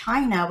scenario like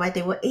China, where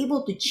they were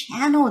able to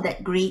channel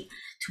that greed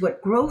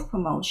toward growth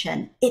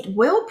promotion, it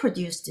will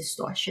produce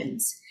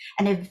distortions.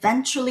 And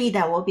eventually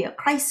there will be a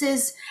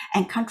crisis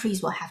and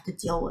countries will have to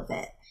deal with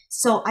it.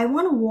 So I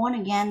want to warn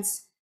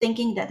against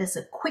thinking that there's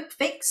a quick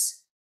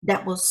fix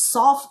that will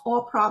solve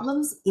all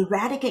problems,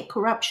 eradicate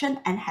corruption,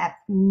 and have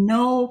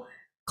no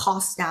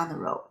cost down the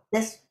road.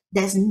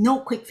 There's no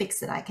quick fix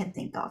that I can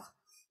think of.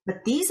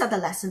 But these are the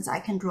lessons I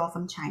can draw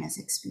from China's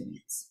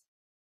experience.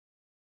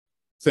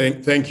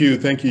 Thank you,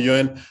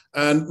 Yuen.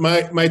 And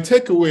my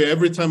takeaway,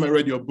 every time I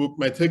read your book,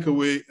 my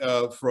takeaway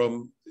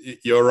from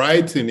your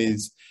writing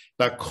is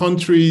that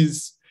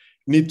countries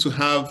need to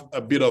have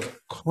a bit of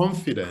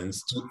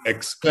confidence to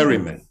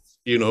experiment,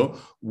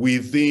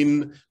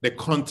 within the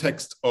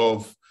context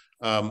of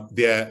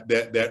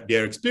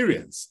their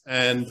experience.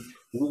 And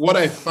what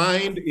I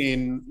find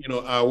in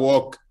our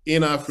work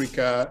in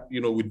Africa,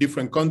 with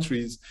different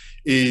countries,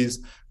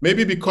 is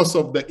maybe because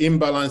of the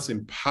imbalance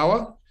in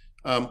power,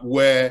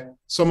 where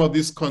some of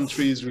these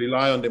countries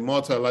rely on the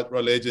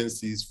multilateral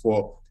agencies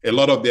for a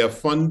lot of their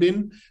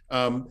funding,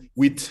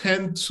 we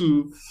tend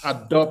to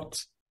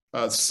adopt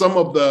some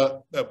of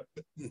the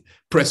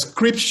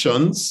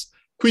prescriptions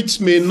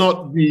which may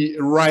not be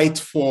right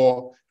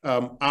for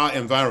our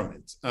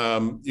environment,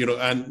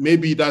 and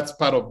maybe that's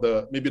part of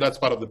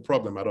the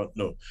problem. I don't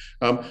know,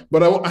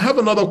 but I have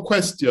another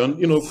question,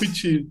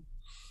 which is,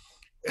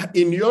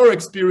 in your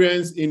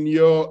experience, in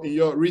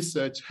your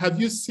research, have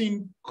you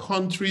seen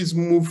countries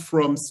move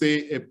from,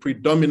 say, a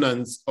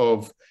predominance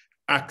of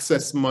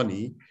access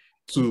money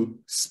to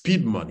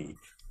speed money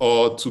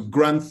or to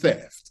grand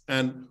theft?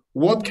 And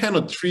what kind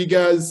of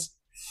triggers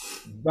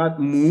that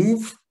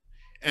move?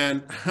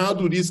 And how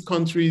do these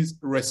countries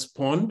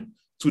respond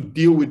to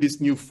deal with this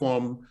new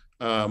form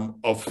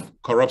of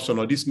corruption,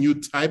 or this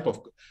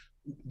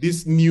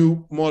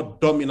new, more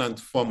dominant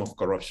form of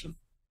corruption?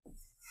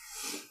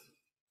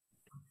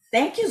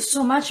 Thank you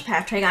so much,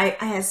 Patrick.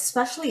 I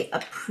especially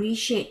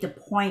appreciate the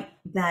point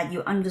that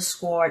you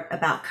underscored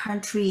about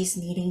countries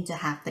needing to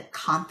have the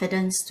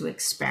confidence to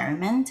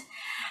experiment.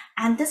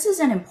 And this is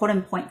an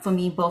important point for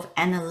me, both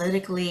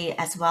analytically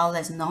as well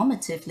as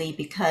normatively,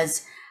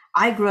 because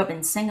I grew up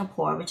in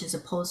Singapore, which is a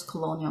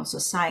post-colonial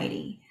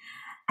society.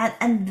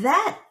 And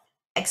that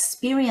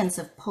experience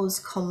of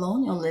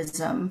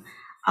post-colonialism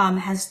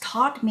has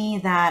taught me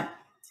that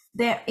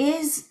there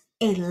is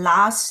a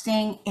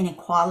lasting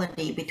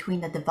inequality between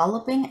the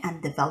developing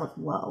and developed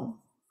world.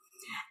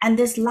 And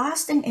this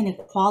lasting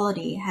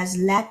inequality has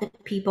led the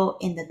people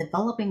in the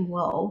developing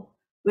world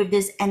with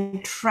this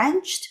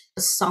entrenched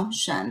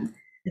assumption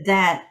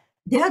that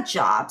their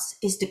jobs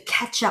is to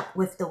catch up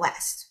with the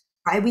West,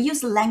 right? We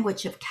use the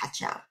language of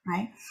catch up,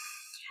 right?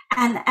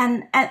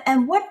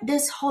 And what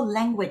this whole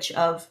language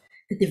of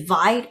the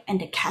divide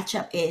and the catch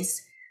up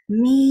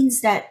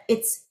means that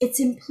it's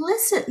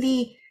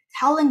implicitly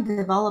telling the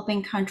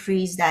developing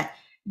countries that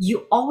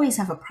you always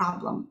have a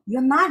problem.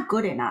 You're not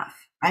good enough,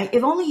 right?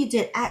 If only you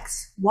did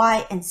X,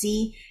 Y, and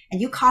Z, and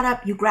you caught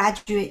up, you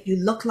graduate, you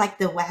look like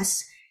the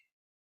West,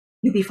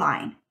 you'll be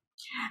fine.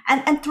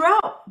 And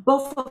throughout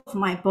both of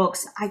my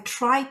books, I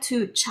try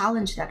to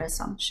challenge that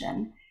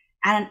assumption.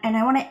 And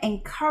I want to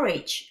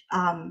encourage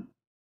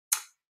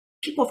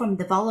people from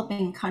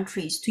developing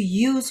countries to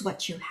use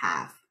what you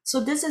have.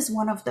 So this is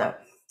one of the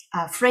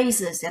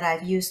phrases that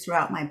I've used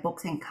throughout my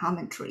books and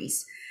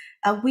commentaries.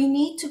 We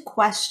need to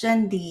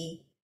question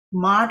the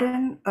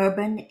modern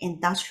urban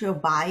industrial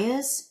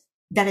bias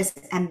that is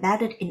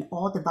embedded in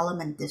all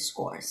development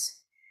discourse.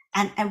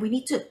 And we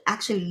need to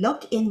actually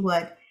look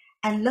inward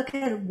and look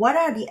at what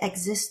are the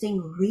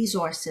existing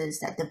resources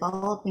that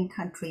developing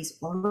countries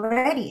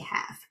already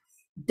have.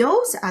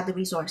 Those are the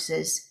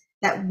resources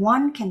that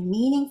one can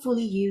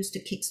meaningfully use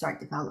to kickstart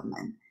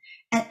development.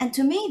 And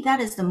to me, that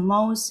is the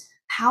most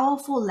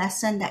powerful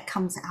lesson that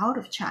comes out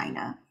of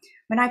China.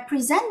 When I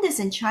present this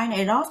in China,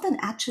 it often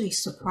actually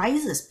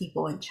surprises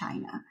people in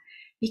China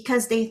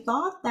because they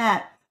thought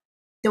that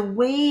the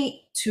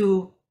way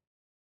to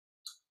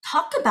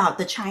talk about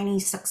the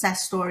Chinese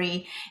success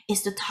story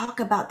is to talk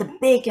about the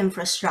big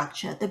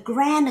infrastructure, the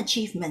grand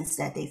achievements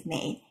that they've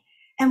made.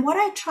 And what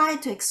I try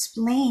to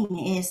explain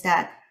is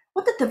that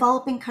what the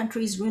developing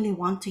countries really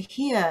want to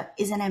hear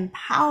is an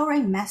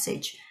empowering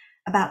message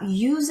about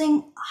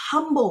using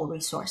humble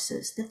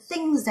resources, the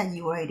things that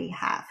you already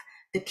have,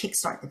 to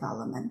kickstart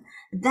development.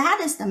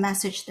 That is the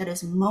message that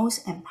is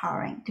most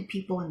empowering to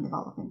people in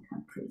developing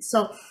countries.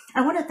 So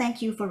I want to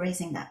thank you for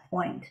raising that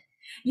point.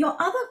 Your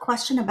other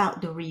question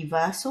about the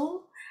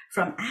reversal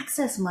from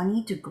access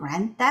money to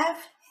grant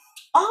theft,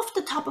 off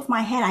the top of my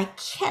head, I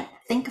can't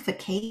think of a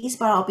case,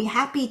 but I'll be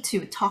happy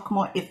to talk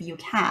more if you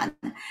can.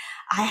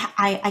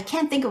 I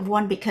can't think of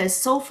one because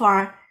so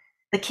far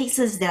the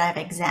cases that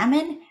I've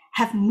examined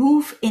have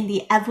moved in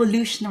the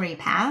evolutionary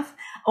path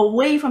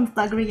away from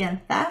thuggery and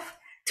theft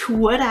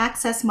toward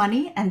access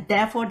money, and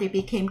therefore they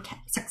became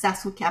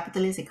successful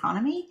capitalist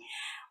economy.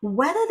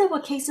 Whether there were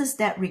cases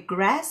that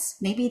regress,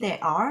 maybe they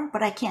are,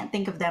 but I can't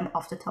think of them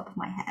off the top of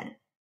my head.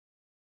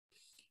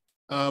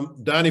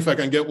 Dan, if I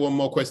can get one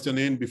more question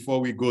in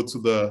before we go to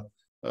the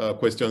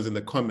questions in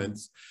the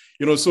comments.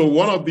 So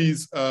one of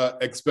these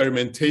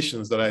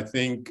experimentations that I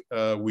think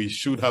we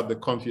should have the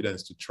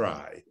confidence to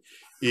try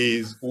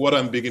is what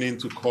I'm beginning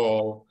to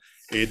call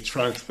a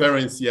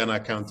transparency and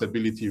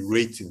accountability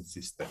rating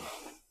system.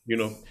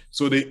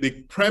 So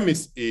the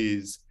premise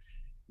is,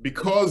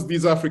 because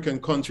these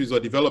African countries or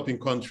developing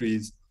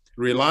countries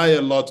rely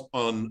a lot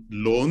on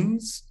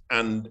loans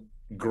and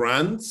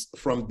grants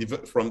from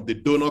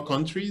the donor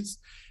countries,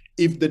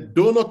 if the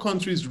donor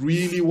countries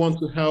really want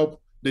to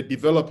help the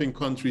developing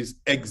countries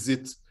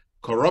exit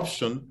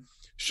corruption,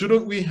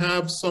 shouldn't we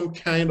have some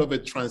kind of a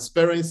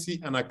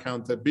transparency and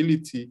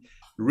accountability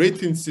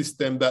rating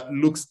system that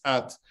looks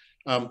at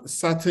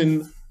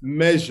certain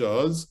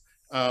measures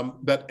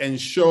that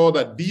ensure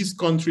that these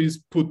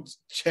countries put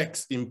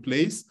checks in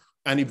place,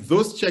 and if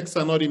those checks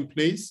are not in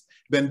place,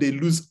 then they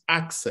lose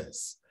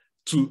access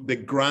to the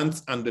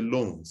grants and the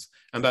loans,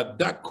 and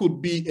that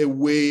could be a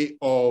way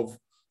of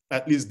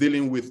at least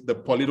dealing with the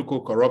political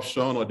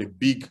corruption or the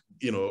big,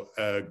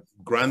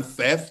 grant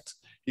theft,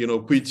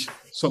 which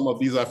some of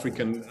these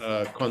African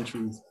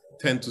countries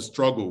tend to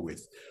struggle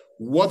with.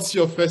 What's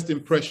your first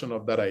impression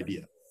of that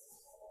idea?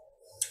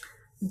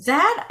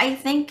 That, I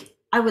think,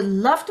 I would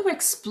love to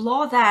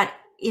explore that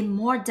in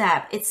more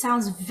depth. It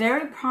sounds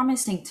very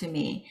promising to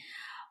me.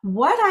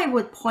 What I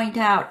would point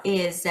out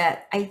is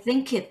that I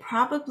think it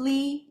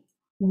probably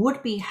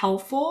would be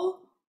helpful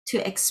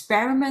to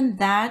experiment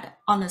that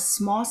on a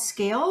small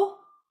scale,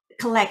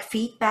 collect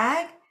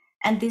feedback,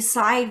 and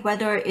decide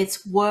whether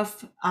it's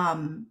worth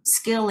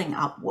scaling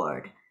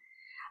upward.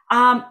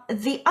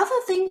 The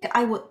other thing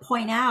I would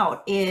point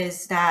out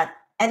is that,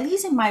 at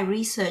least in my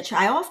research,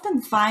 I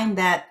often find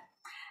that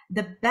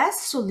the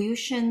best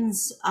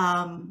solutions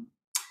are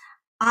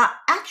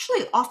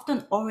actually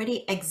often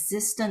already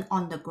existent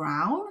on the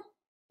ground.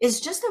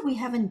 It's just that we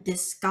haven't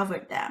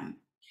discovered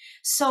them.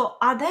 So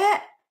are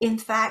there, in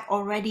fact,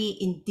 already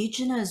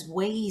indigenous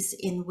ways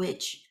in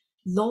which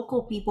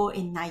local people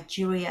in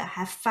Nigeria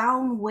have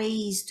found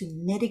ways to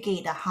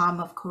mitigate the harm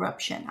of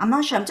corruption? I'm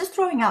not sure, I'm just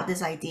throwing out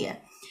this idea.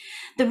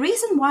 The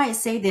reason why I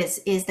say this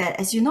is that,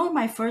 as you know, in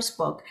my first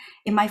book,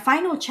 in my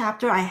final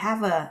chapter, I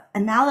have an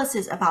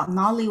analysis about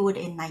Nollywood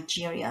in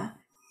Nigeria.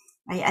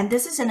 Right? And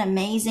this is an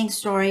amazing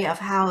story of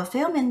how a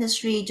film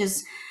industry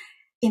just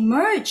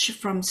emerged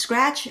from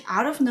scratch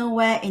out of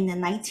nowhere in the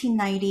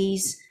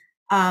 1990s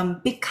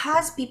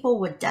because people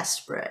were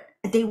desperate.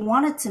 They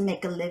wanted to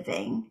make a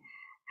living,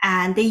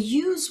 and they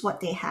used what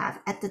they have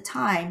at the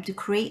time to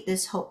create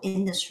this whole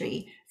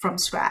industry from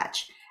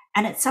scratch.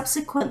 And it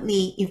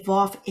subsequently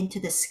evolved into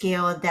the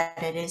scale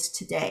that it is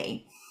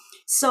today.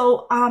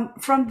 So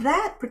from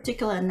that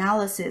particular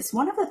analysis,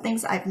 one of the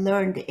things I've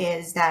learned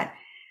is that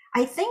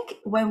I think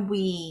when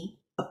we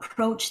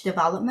approach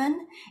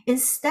development,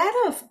 instead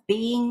of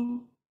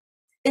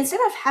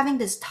having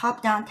this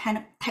top-down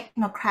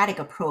technocratic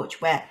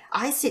approach where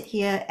I sit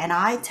here and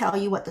I tell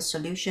you what the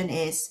solution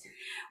is,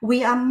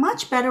 we are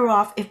much better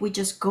off if we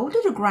just go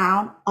to the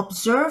ground,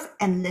 observe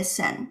and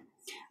listen.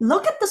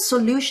 Look at the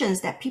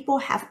solutions that people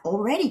have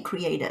already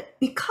created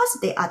because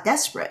they are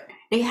desperate.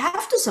 They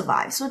have to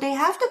survive, so they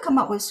have to come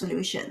up with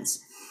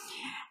solutions.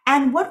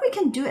 And what we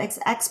can do as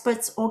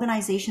experts,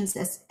 organizations,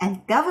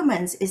 and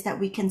governments is that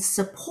we can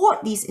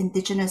support these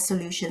indigenous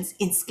solutions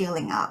in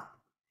scaling up.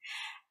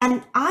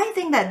 And I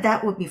think that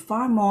that would be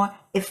far more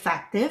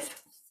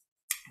effective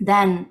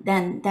than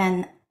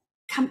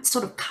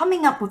sort of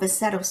coming up with a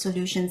set of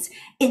solutions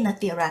in a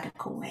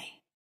theoretical way.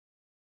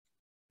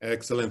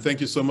 Excellent.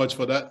 Thank you so much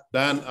for that.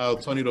 Dan, I'll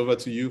turn it over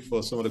to you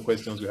for some of the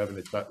questions we have in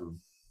the chat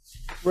room.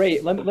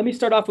 Great. Let me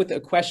start off with a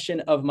question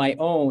of my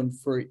own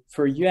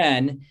for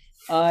Yuen.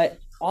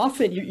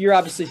 Often, you're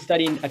obviously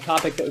studying a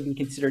topic that would be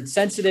considered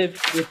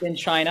sensitive within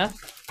China.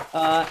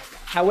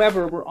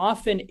 However, we're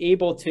often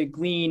able to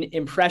glean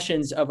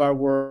impressions of our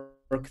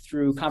work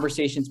through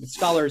conversations with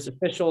scholars,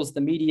 officials,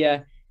 the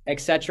media,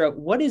 etc.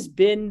 What has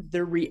been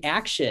the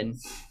reaction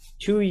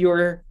to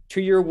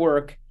your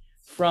work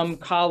from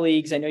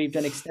colleagues? I know you've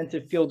done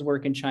extensive field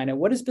work in China.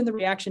 What has been the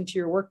reaction to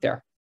your work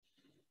there?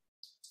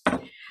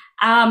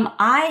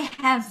 I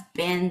have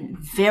been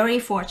very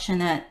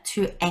fortunate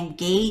to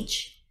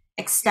engage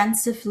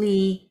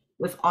extensively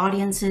with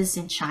audiences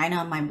in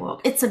China in my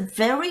book. It's a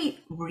very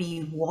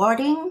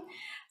rewarding,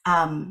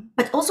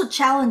 but also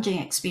challenging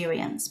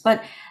experience.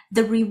 But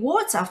the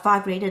rewards are far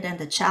greater than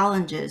the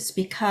challenges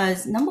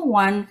because, number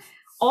one,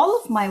 all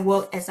of my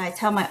work, as I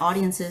tell my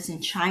audiences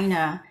in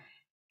China,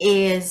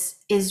 is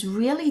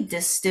really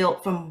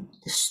distilled from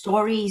the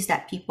stories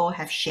that people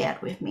have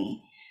shared with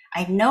me.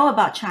 I know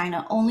about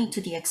China only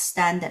to the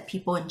extent that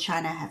people in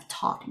China have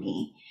taught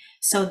me.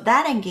 So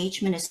that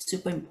engagement is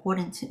super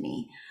important to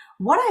me.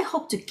 What I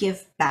hope to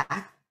give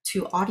back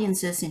to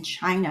audiences in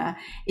China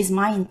is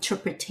my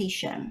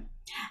interpretation.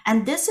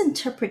 And this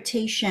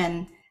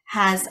interpretation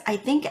has, I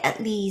think, at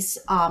least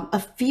a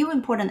few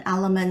important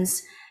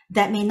elements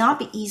that may not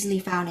be easily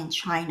found in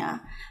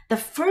China. The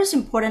first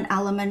important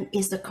element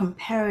is the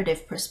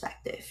comparative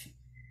perspective.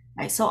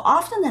 Right? So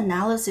often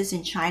analysis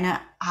in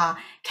China are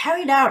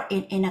carried out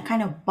in a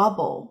kind of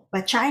bubble,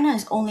 but China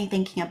is only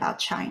thinking about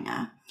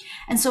China.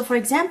 And so, for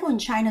example, in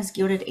China's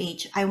Gilded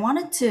Age, I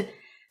wanted to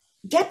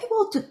get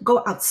people to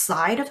go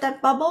outside of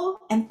that bubble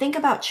and think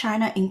about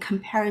China in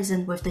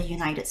comparison with the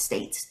United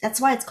States.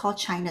 That's why it's called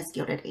China's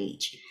Gilded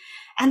Age.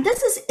 And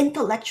this is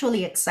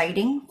intellectually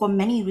exciting for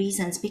many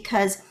reasons,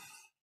 because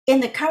in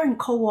the current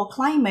Cold War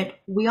climate,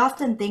 we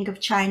often think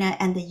of China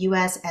and the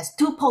US as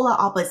two polar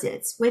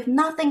opposites with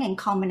nothing in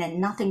common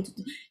and nothing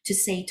to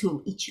say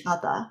to each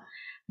other.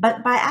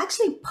 But by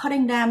actually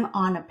putting them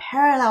on a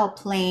parallel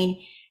plane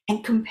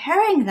and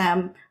comparing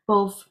them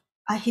both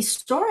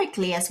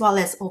historically as well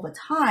as over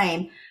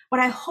time, what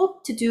I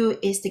hope to do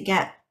is to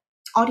get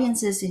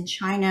audiences in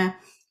China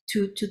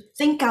to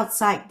think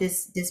outside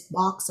this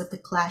box of the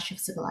clash of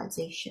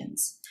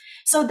civilizations.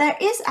 So there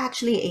is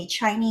actually a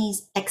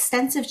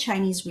extensive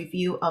Chinese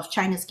review of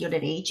China's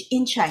Gilded Age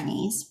in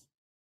Chinese,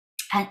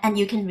 and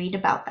you can read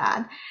about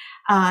that.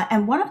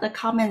 And one of the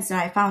comments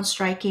that I found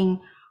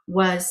striking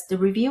was the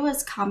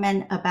reviewer's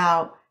comment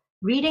about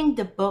reading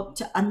the book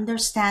to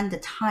understand the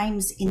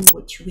times in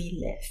which we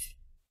live.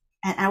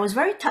 And I was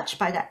very touched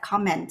by that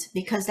comment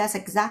because that's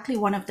exactly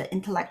one of the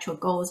intellectual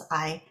goals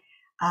I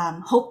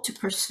hope to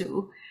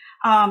pursue.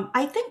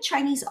 I think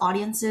Chinese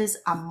audiences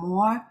are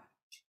more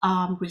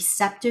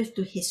receptive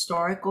to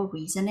historical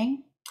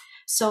reasoning.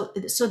 So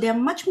they're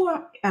much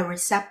more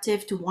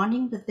receptive to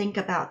wanting to think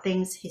about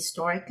things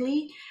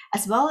historically,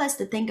 as well as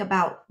to think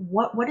about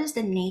what is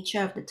the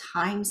nature of the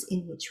times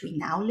in which we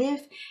now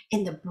live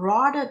in the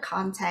broader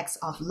context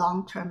of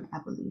long-term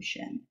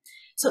evolution.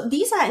 So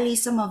these are at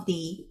least some of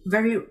the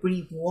very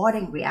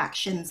rewarding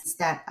reactions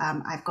that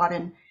I've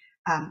gotten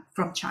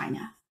from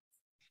China.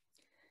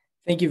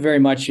 Thank you very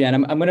much, Jen.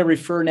 I'm going to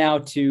refer now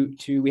to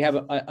we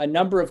have a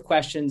number of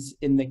questions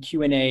in the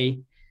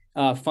Q&A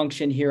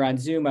function here on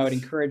Zoom. I would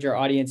encourage our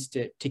audience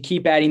to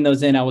keep adding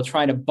those in. I will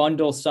try to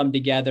bundle some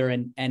together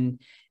and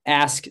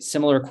ask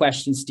similar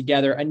questions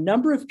together. A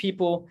number of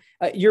people,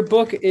 your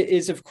book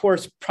is of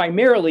course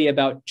primarily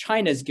about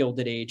China's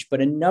Gilded Age,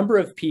 but a number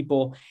of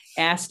people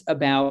asked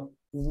about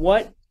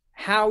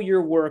how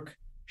your work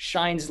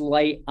shines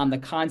light on the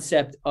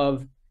concept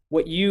of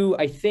what you,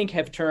 I think,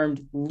 have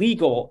termed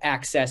legal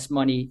access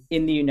money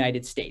in the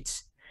United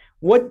States.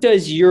 How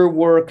does your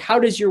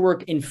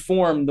work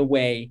inform the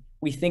way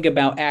we think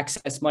about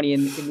access money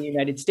in the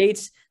United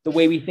States, the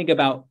way we think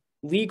about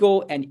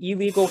legal and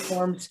illegal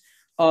forms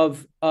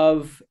of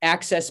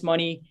access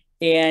money,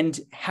 and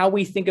how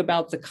we think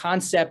about the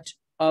concept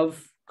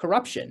of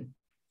corruption?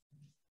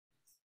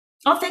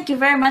 Oh, thank you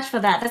very much for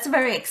that. That's a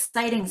very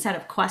exciting set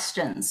of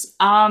questions.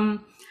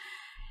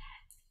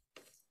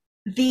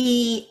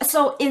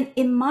 So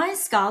in my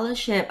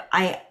scholarship,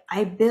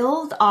 I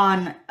build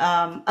on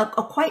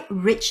a quite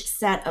rich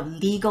set of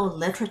legal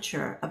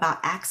literature about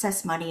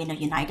access money in the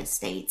United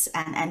States,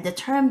 and the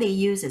term they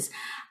use is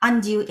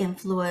undue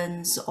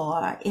influence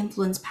or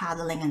influence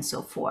peddling and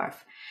so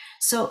forth.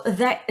 So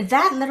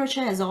that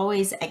literature has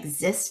always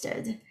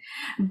existed,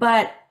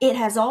 but it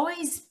has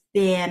always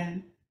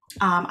been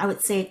I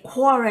would say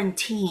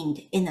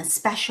quarantined in a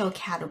special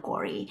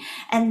category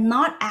and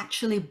not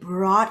actually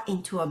brought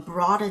into a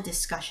broader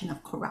discussion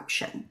of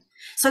corruption.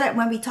 So that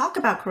when we talk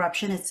about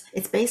corruption,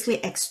 it's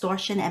basically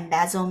extortion,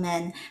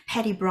 embezzlement,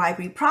 petty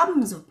bribery,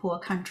 problems of poor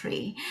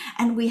country.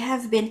 And we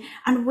have been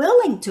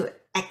unwilling to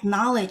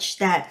acknowledge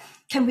that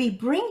can we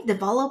bring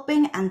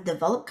developing and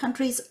developed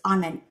countries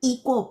on an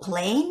equal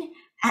plane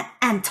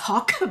and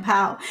talk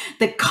about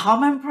the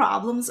common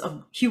problems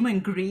of human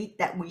greed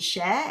that we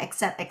share,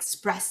 except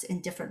expressed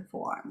in different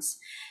forms.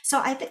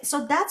 So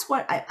so that's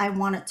what I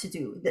wanted to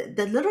do.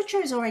 The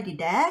literature is already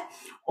there.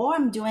 All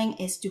I'm doing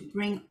is to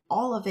bring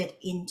all of it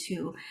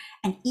into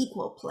an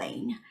equal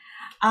plane.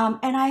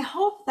 And I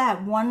hope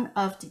that one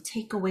of the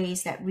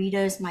takeaways that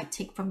readers might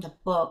take from the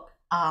book,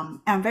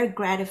 and I'm very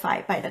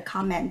gratified by the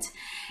comment,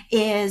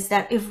 is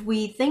that if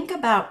we think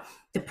about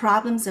the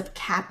problems of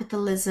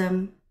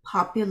capitalism,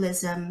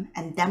 populism,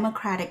 and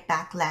democratic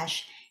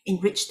backlash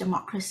in rich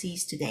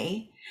democracies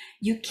today,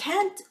 you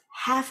can't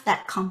have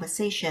that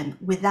conversation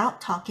without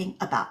talking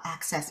about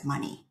access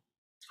money.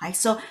 Right?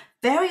 So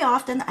very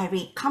often I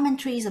read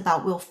commentaries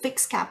about we'll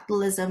fix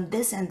capitalism,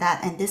 this and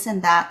that, and this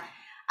and that.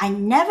 I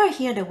never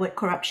hear the word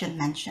corruption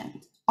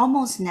mentioned,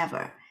 almost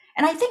never.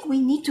 And I think we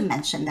need to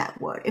mention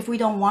that word. If we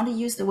don't want to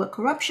use the word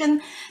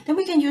corruption, then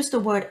we can use the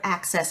word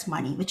access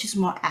money, which is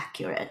more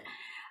accurate.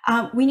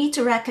 We need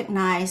to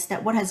recognize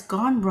that what has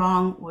gone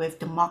wrong with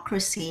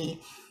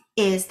democracy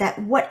is that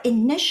what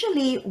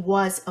initially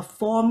was a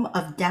form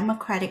of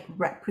democratic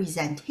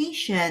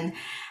representation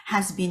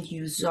has been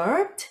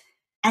usurped,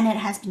 and it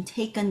has been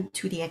taken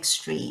to the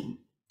extreme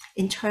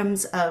in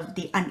terms of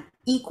the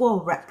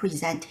unequal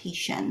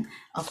representation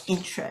of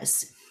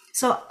interests.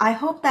 So I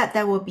hope that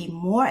there will be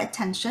more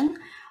attention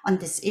on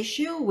this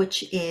issue,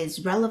 which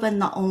is relevant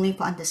not only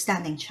for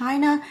understanding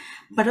China,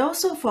 but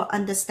also for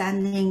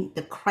understanding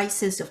the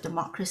crisis of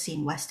democracy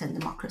in Western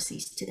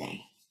democracies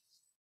today.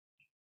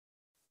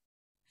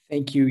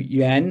 Thank you,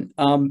 Yuen.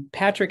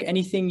 Patrick,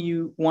 anything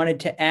you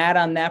wanted to add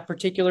on that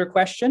particular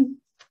question?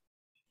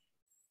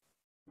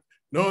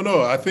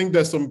 No, I think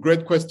there's some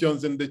great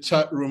questions in the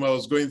chat room. I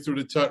was going through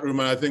the chat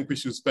room, and I think we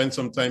should spend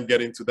some time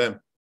getting to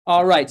them.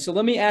 All right, so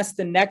let me ask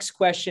the next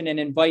question and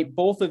invite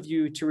both of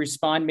you to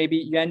respond. Maybe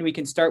Yuen, we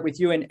can start with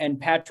you, and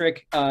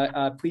Patrick,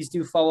 please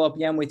do follow up,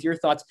 Yuen, with your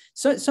thoughts.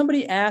 So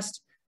somebody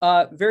asked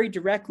very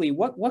directly,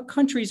 what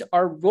countries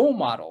are role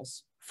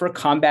models for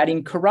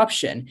combating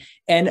corruption?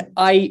 And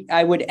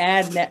I would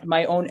add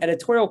my own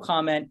editorial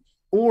comment,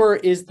 or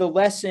is the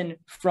lesson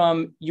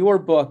from your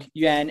book,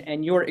 Yuen,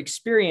 and your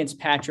experience,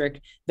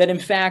 Patrick, that in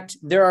fact,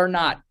 there are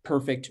not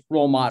perfect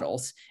role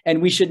models,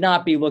 and we should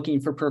not be looking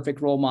for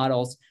perfect role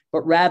models,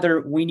 but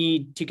rather we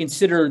need to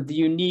consider the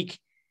unique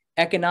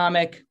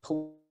economic,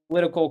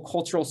 political,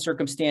 cultural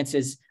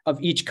circumstances of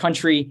each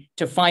country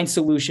to find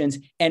solutions,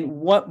 and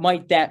what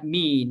might that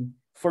mean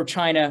for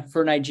China,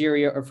 for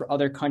Nigeria, or for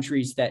other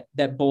countries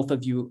that both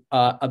of you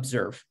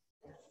observe?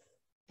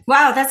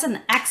 Wow, that's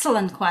an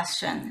excellent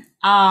question.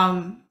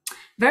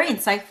 Very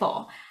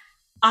insightful.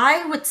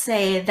 I would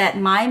say that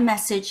my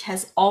message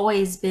has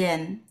always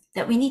been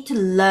that we need to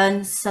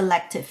learn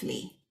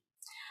selectively.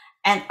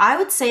 And I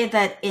would say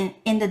that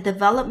in the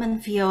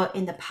development field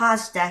in the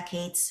past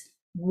decades,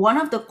 one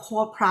of the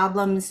core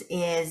problems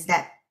is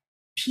that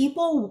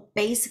people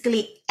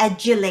basically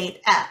adulated,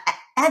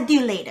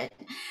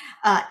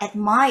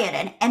 admired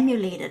and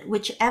emulated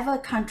whichever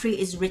country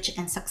is rich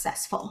and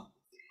successful.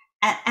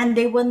 And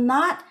they were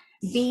not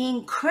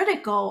being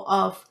critical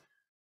of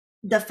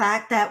the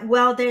fact that,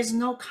 well, there's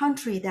no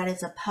country that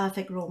is a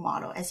perfect role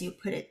model, as you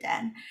put it,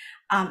 Dan.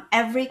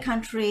 Every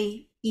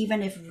country,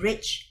 even if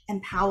rich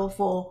and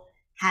powerful,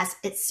 has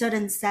its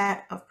certain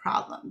set of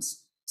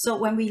problems. So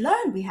when we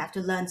learn, we have to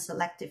learn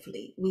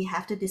selectively. We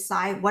have to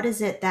decide what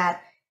is it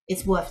that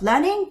is worth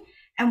learning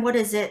and what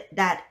is it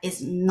that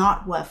is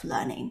not worth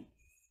learning.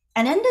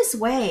 And in this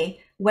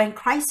way, when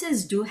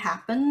crises do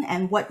happen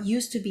and what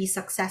used to be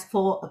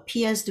successful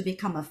appears to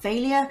become a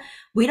failure,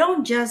 we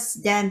don't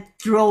just then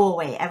throw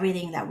away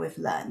everything that we've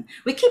learned.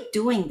 We keep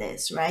doing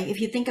this, right?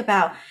 If you think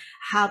about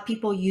how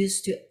people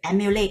used to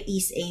emulate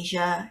East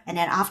Asia, and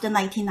then after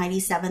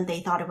 1997,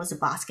 they thought it was a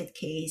basket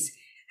case,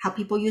 how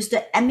people used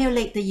to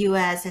emulate the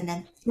US and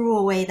then threw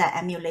away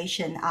that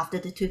emulation after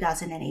the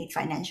 2008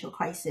 financial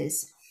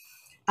crisis.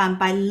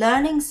 By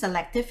learning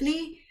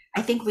selectively,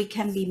 I think we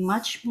can be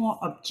much more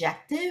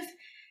objective,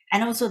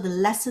 and also the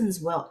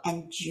lessons will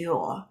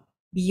endure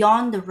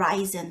beyond the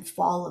rise and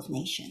fall of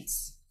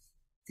nations.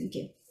 Thank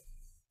you.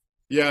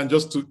 Yeah, and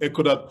just to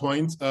echo that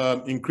point,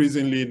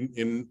 increasingly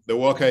in the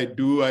work I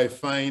do, I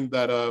find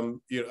that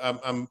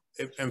I'm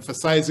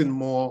emphasizing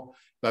more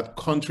that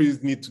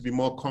countries need to be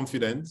more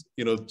confident,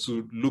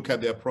 to look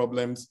at their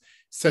problems,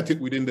 set it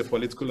within the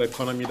political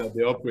economy that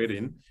they operate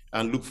in,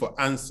 and look for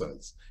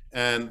answers.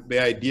 And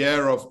the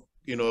idea of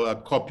a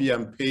copy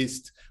and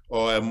paste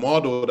or a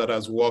model that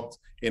has worked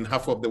in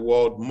half of the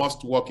world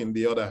must work in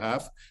the other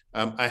half.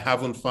 I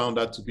haven't found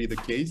that to be the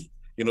case.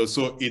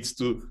 So it's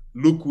to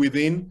look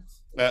within,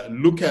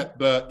 look at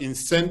the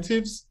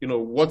incentives,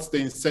 what's the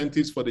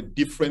incentives for the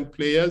different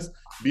players,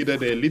 be they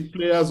the elite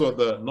players or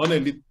the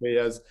non-elite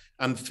players,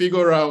 and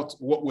figure out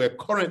what we're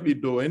currently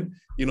doing,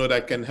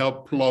 that can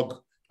help plug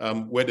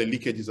where the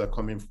leakages are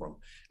coming from.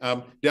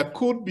 There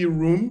could be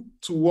room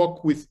to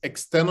work with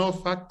external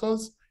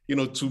factors,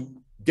 to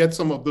get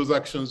some of those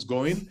actions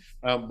going,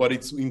 but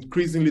it's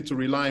increasingly to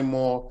rely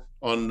more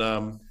on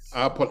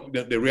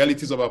the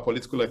realities of our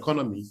political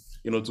economy,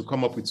 to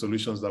come up with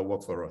solutions that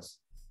work for us.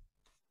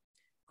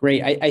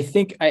 Great. I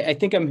think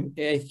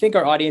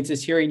our audience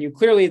is hearing you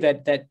clearly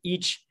that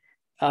each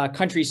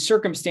country's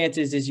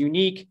circumstances is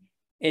unique,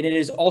 and it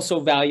is also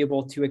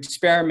valuable to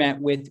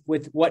experiment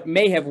with what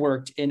may have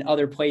worked in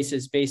other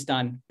places based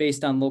on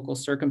local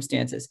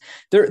circumstances.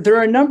 There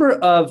are a number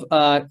of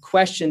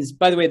questions.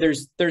 By the way,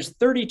 there's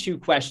 32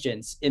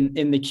 questions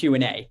in the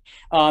Q&A,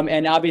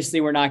 and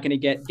obviously we're not going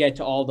to get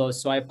to all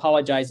those. So I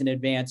apologize in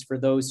advance for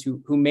those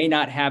who may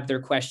not have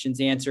their questions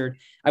answered.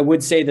 I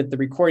would say that the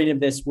recording of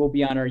this will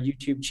be on our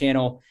YouTube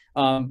channel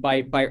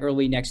by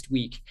early next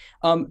week.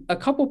 A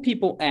couple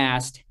people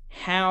asked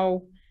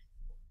how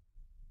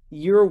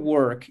your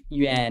work,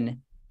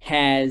 Yuen,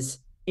 has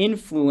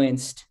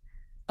influenced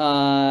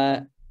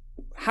how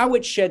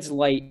it sheds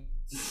light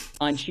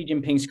on Xi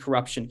Jinping's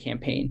corruption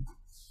campaign,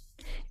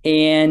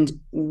 and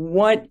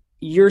what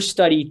your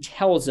study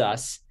tells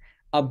us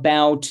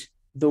about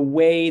the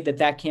way that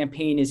that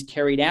campaign is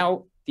carried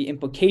out, the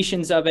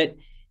implications of it,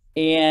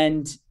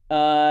 and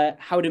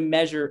how to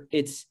measure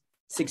its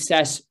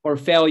success or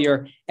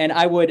failure. And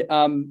I would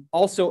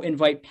also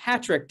invite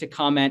Patrick to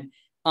comment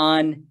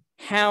on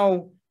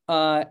how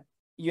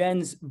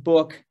Yuen's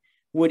book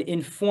would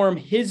inform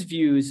his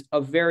views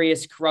of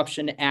various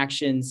corruption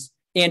actions,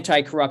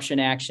 anti-corruption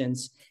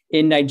actions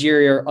in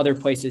Nigeria or other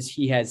places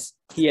he has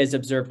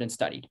observed and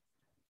studied.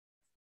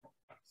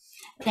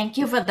 Thank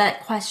you for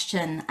that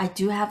question. I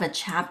do have a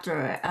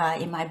chapter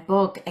in my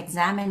book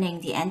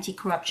examining the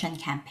anti-corruption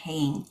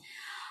campaign.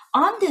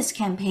 On this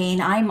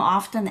campaign, I'm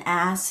often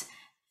asked,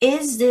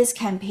 is this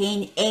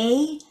campaign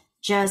A,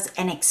 just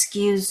an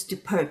excuse to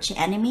purge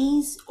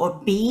enemies,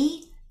 or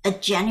B, a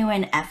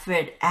genuine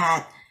effort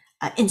at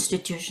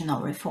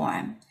institutional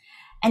reform?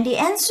 And the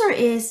answer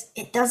is,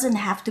 it doesn't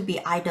have to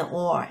be either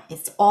or,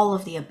 it's all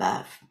of the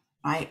above,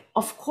 right?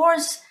 Of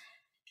course,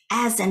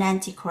 as an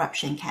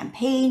anti-corruption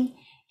campaign,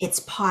 it's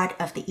part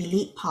of the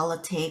elite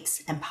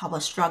politics and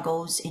power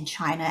struggles in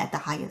China at the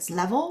highest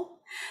level.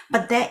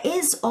 But there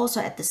is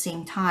also at the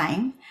same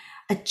time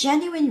a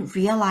genuine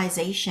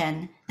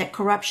realization that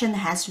corruption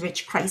has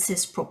reached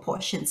crisis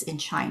proportions in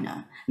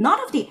China,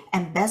 not of the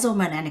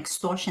embezzlement and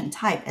extortion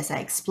type, as I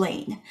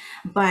explained,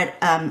 but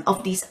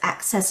of these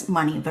access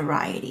money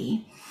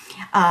variety.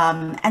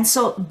 And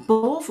so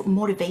both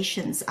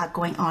motivations are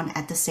going on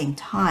at the same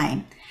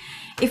time.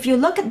 If you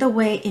look at the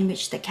way in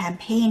which the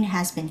campaign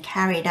has been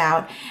carried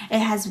out, it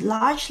has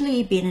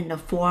largely been in the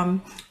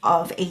form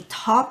of a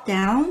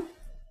top-down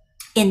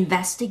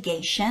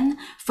investigation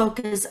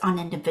focused on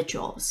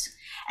individuals.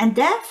 And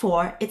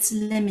therefore, its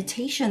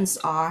limitations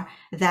are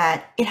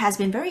that it has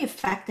been very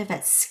effective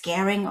at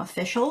scaring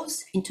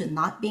officials into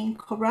not being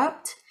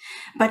corrupt,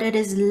 but it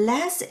is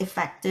less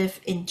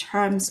effective in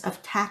terms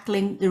of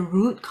tackling the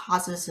root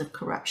causes of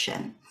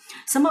corruption.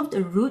 Some of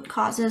the root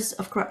causes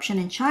of corruption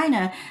in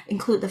China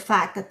include the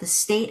fact that the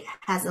state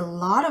has a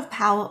lot of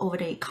power over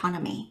the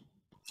economy.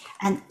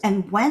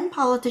 And when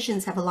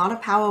politicians have a lot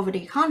of power over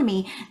the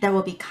economy, there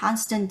will be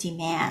constant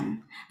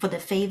demand for the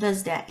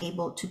favors they're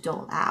able to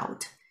dole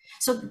out.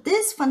 So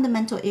this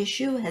fundamental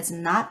issue has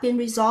not been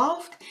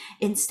resolved.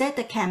 Instead,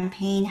 the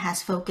campaign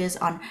has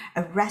focused on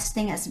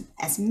arresting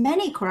as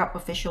many corrupt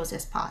officials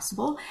as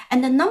possible.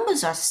 And the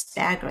numbers are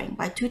staggering.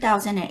 By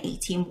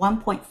 2018,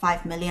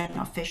 1.5 million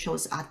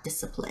officials are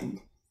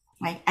disciplined.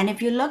 Right? And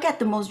if you look at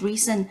the most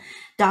recent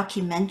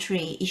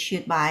documentary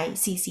issued by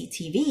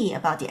CCTV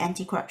about the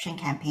anti-corruption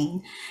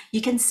campaign,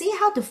 you can see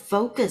how the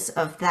focus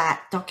of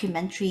that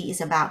documentary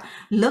is about,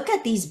 look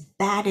at these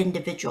bad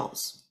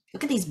individuals,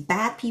 look at these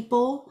bad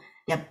people,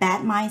 their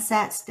bad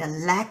mindsets, their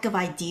lack of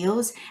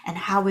ideals, and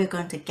how we're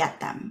going to get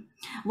them.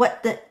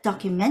 What the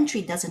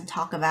documentary doesn't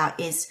talk about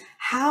is,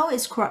 how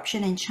is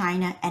corruption in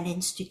China an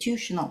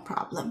institutional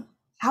problem?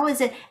 How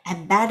is it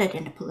embedded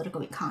in the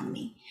political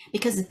economy?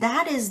 Because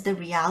that is the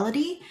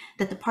reality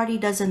that the party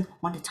doesn't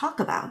want to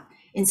talk about.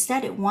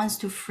 Instead, it wants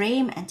to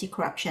frame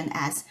anti-corruption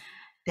as,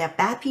 they're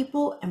bad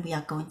people and we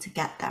are going to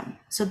get them.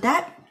 So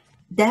that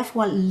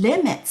therefore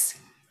limits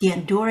the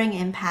enduring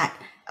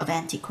impact of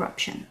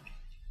anti-corruption.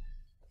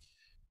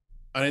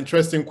 An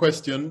interesting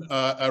question.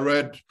 I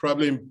read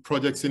probably in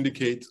Project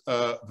Syndicate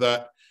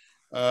that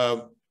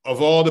of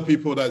all the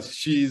people that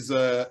she's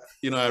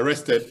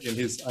arrested in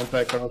his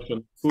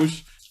anti-corruption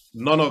push,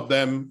 none of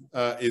them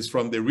is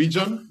from the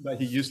region that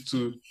he used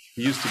to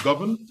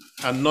govern,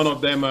 and none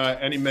of them are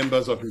any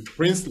members of his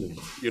princely.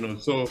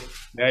 So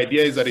the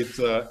idea is that it's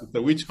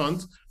a witch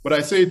hunt. But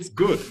I say it's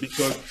good,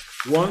 because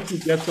once he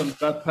gets on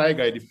that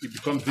tiger, it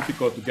becomes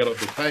difficult to get off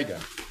the tiger.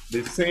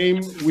 The same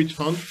witch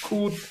hunt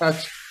could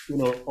catch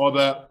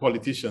other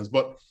politicians.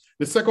 But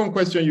the second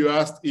question you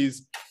asked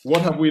is,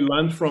 what have we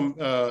learned from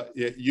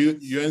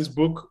Yuen's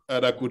book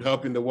that could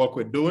help in the work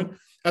we're doing?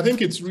 I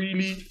think it's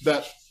really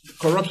that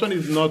corruption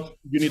is not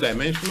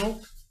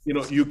unidimensional.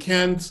 You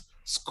can't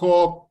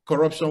score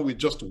corruption with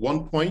just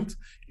one point.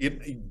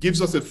 It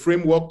gives us a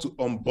framework to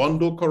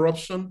unbundle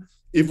corruption,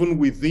 even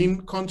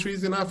within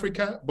countries in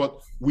Africa, but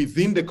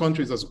within the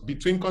countries, as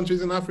between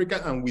countries in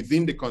Africa and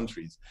within the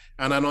countries.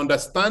 And an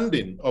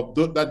understanding of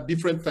that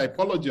different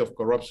typology of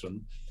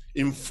corruption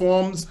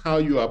informs how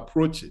you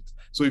approach it.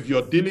 So if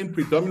you're dealing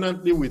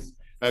predominantly with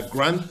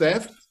grand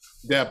theft,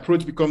 the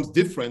approach becomes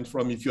different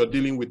from if you're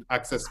dealing with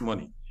access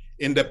money.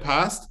 In the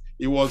past,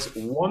 it was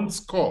one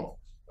score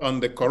on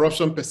the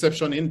corruption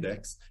perception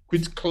index,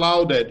 which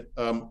clouded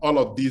all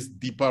of these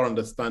deeper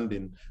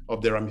understanding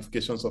of the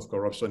ramifications of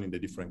corruption in the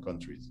different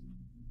countries.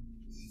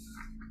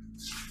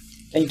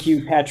 Thank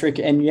you, Patrick.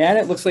 And Yuen,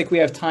 it looks like we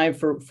have time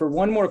for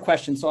one more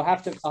question. So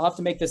I'll have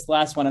to make this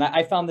last one. And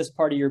I found this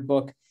part of your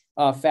book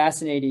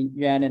fascinating,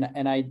 Yuen,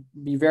 and I'd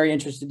be very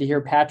interested to hear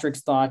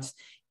Patrick's thoughts.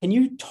 can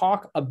you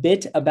talk a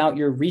bit about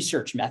your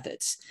research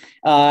methods?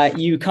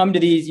 You come to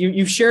these,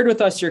 you've shared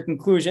with us your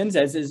conclusions,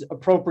 as is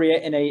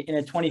appropriate in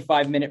a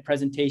 25-minute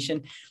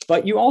presentation,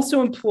 but you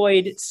also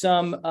employed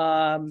some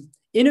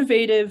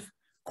innovative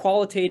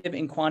qualitative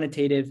and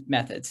quantitative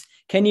methods.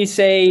 Can you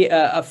say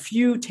a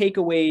few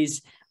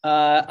takeaways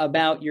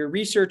about your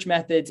research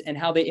methods and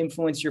how they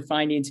influence your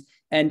findings?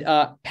 And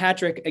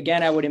Patrick,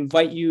 again, I would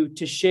invite you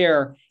to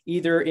share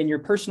either in your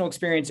personal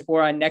experience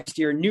or on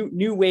Nextier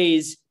new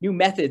ways, new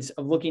methods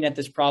of looking at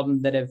this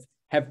problem that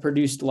have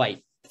produced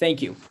light.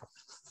 Thank you.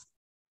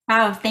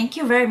 Wow, thank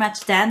you very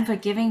much, Dan, for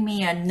giving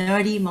me a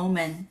nerdy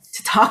moment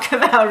to talk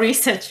about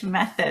research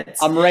methods.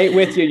 I'm right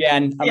with you,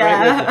 Yuen.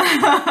 Right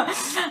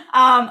with you.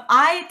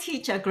 I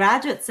teach a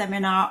graduate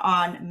seminar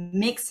on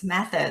mixed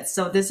methods,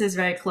 so this is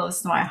very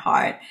close to my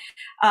heart.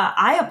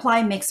 I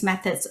apply mixed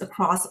methods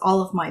across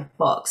all of my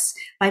books.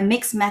 By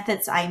mixed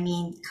methods, I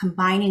mean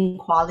combining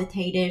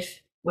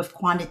qualitative with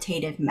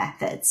quantitative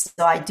methods.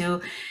 So I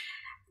do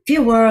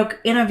field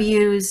work,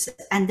 interviews,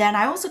 and then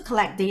I also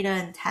collect data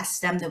and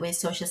test them the way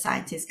social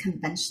scientists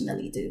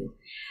conventionally do.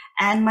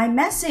 And my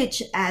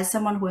message as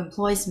someone who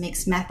employs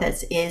mixed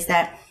methods is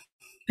that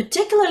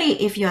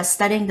particularly if you're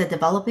studying the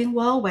developing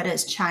world, whether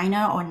it's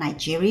China or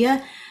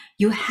Nigeria,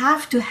 you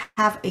have to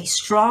have a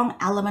strong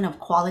element of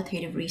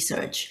qualitative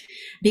research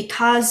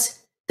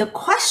because the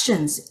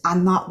questions are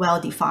not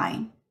well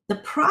defined. The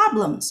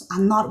problems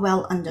are not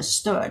well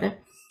understood.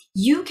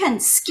 You can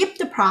skip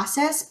the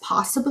process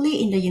possibly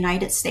in the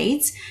United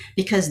States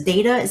because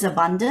data is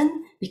abundant,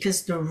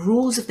 because the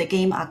rules of the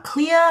game are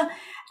clear,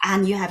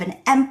 and you have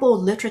an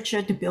ample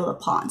literature to build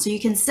upon. So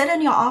you can sit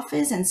in your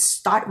office and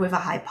start with a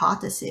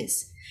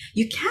hypothesis.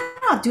 You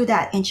cannot do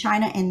that in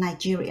China and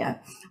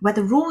Nigeria, where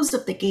the rules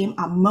of the game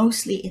are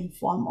mostly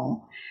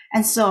informal.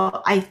 And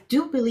so I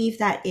do believe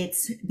that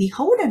it's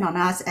beholden on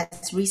us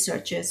as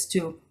researchers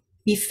to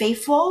be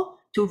faithful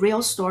to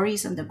real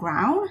stories on the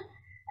ground.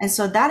 And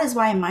so that is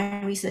why in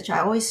my research, I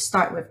always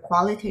start with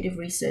qualitative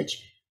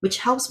research, which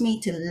helps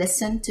me to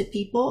listen to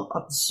people,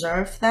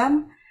 observe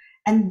them,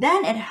 and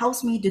then it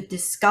helps me to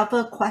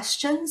discover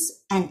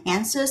questions and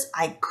answers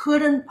I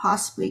couldn't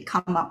possibly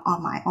come up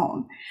on my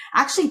own.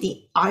 Actually,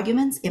 the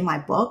arguments in my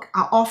book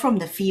are all from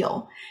the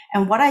field.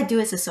 And what I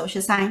do as a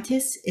social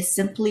scientist is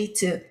simply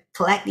to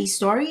collect these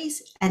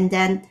stories and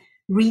then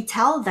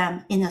retell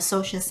them in a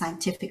social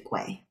scientific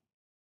way.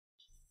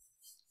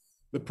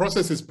 The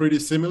process is pretty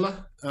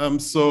similar.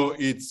 So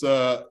it's,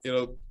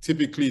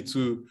 typically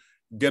to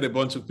get a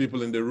bunch of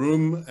people in the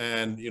room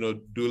and,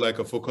 do like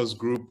a focus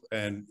group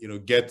and,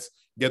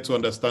 get to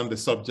understand the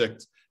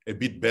subject a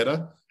bit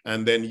better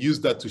and then use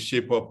that to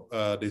shape up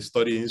the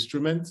study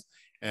instrument.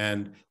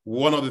 And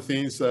one of the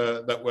things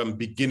that I'm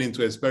beginning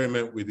to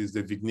experiment with is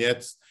the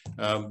vignettes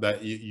that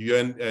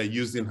Yuen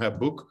used in her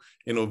book,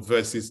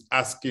 versus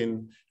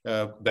asking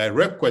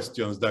direct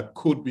questions that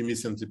could be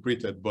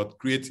misinterpreted, but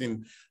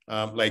creating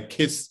like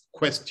case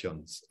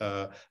questions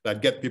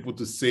that get people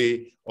to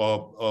say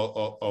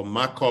or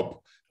mark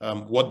up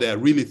what they're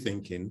really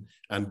thinking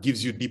and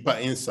gives you deeper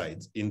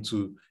insights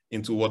into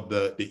what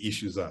the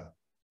issues are.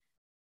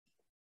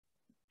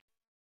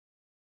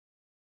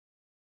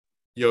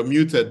 You're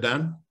muted,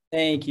 Dan.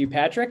 Thank you,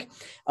 Patrick.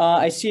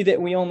 I see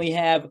that we only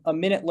have a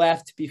minute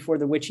left before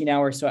the witching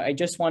hour, so I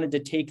just wanted to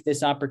take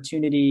this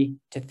opportunity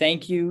to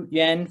thank you,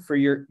 Yuen, for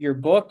your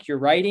book, your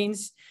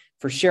writings,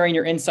 for sharing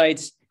your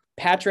insights.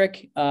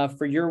 Patrick,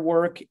 for your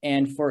work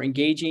and for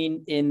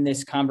engaging in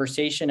this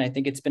conversation. I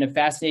think it's been a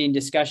fascinating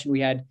discussion. We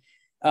had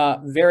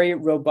very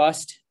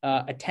robust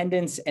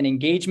attendance and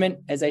engagement.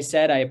 As I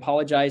said, I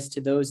apologize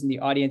to those in the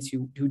audience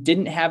who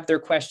didn't have their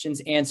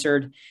questions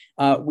answered.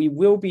 We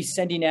will be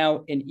sending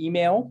out an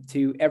email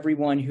to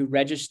everyone who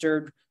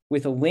registered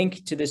with a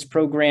link to this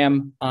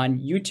program on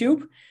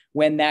YouTube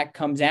when that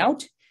comes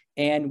out.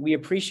 And we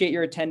appreciate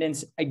your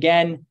attendance.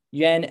 Again,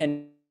 Yuen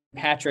and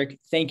Patrick,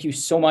 thank you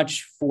so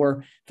much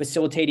for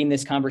facilitating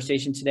this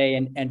conversation today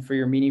and for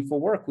your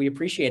meaningful work. We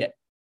appreciate it.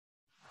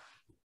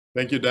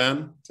 Thank you,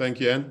 Dan. Thank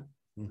you, Yuen.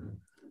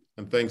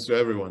 And thanks to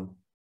everyone.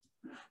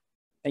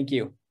 Thank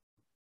you.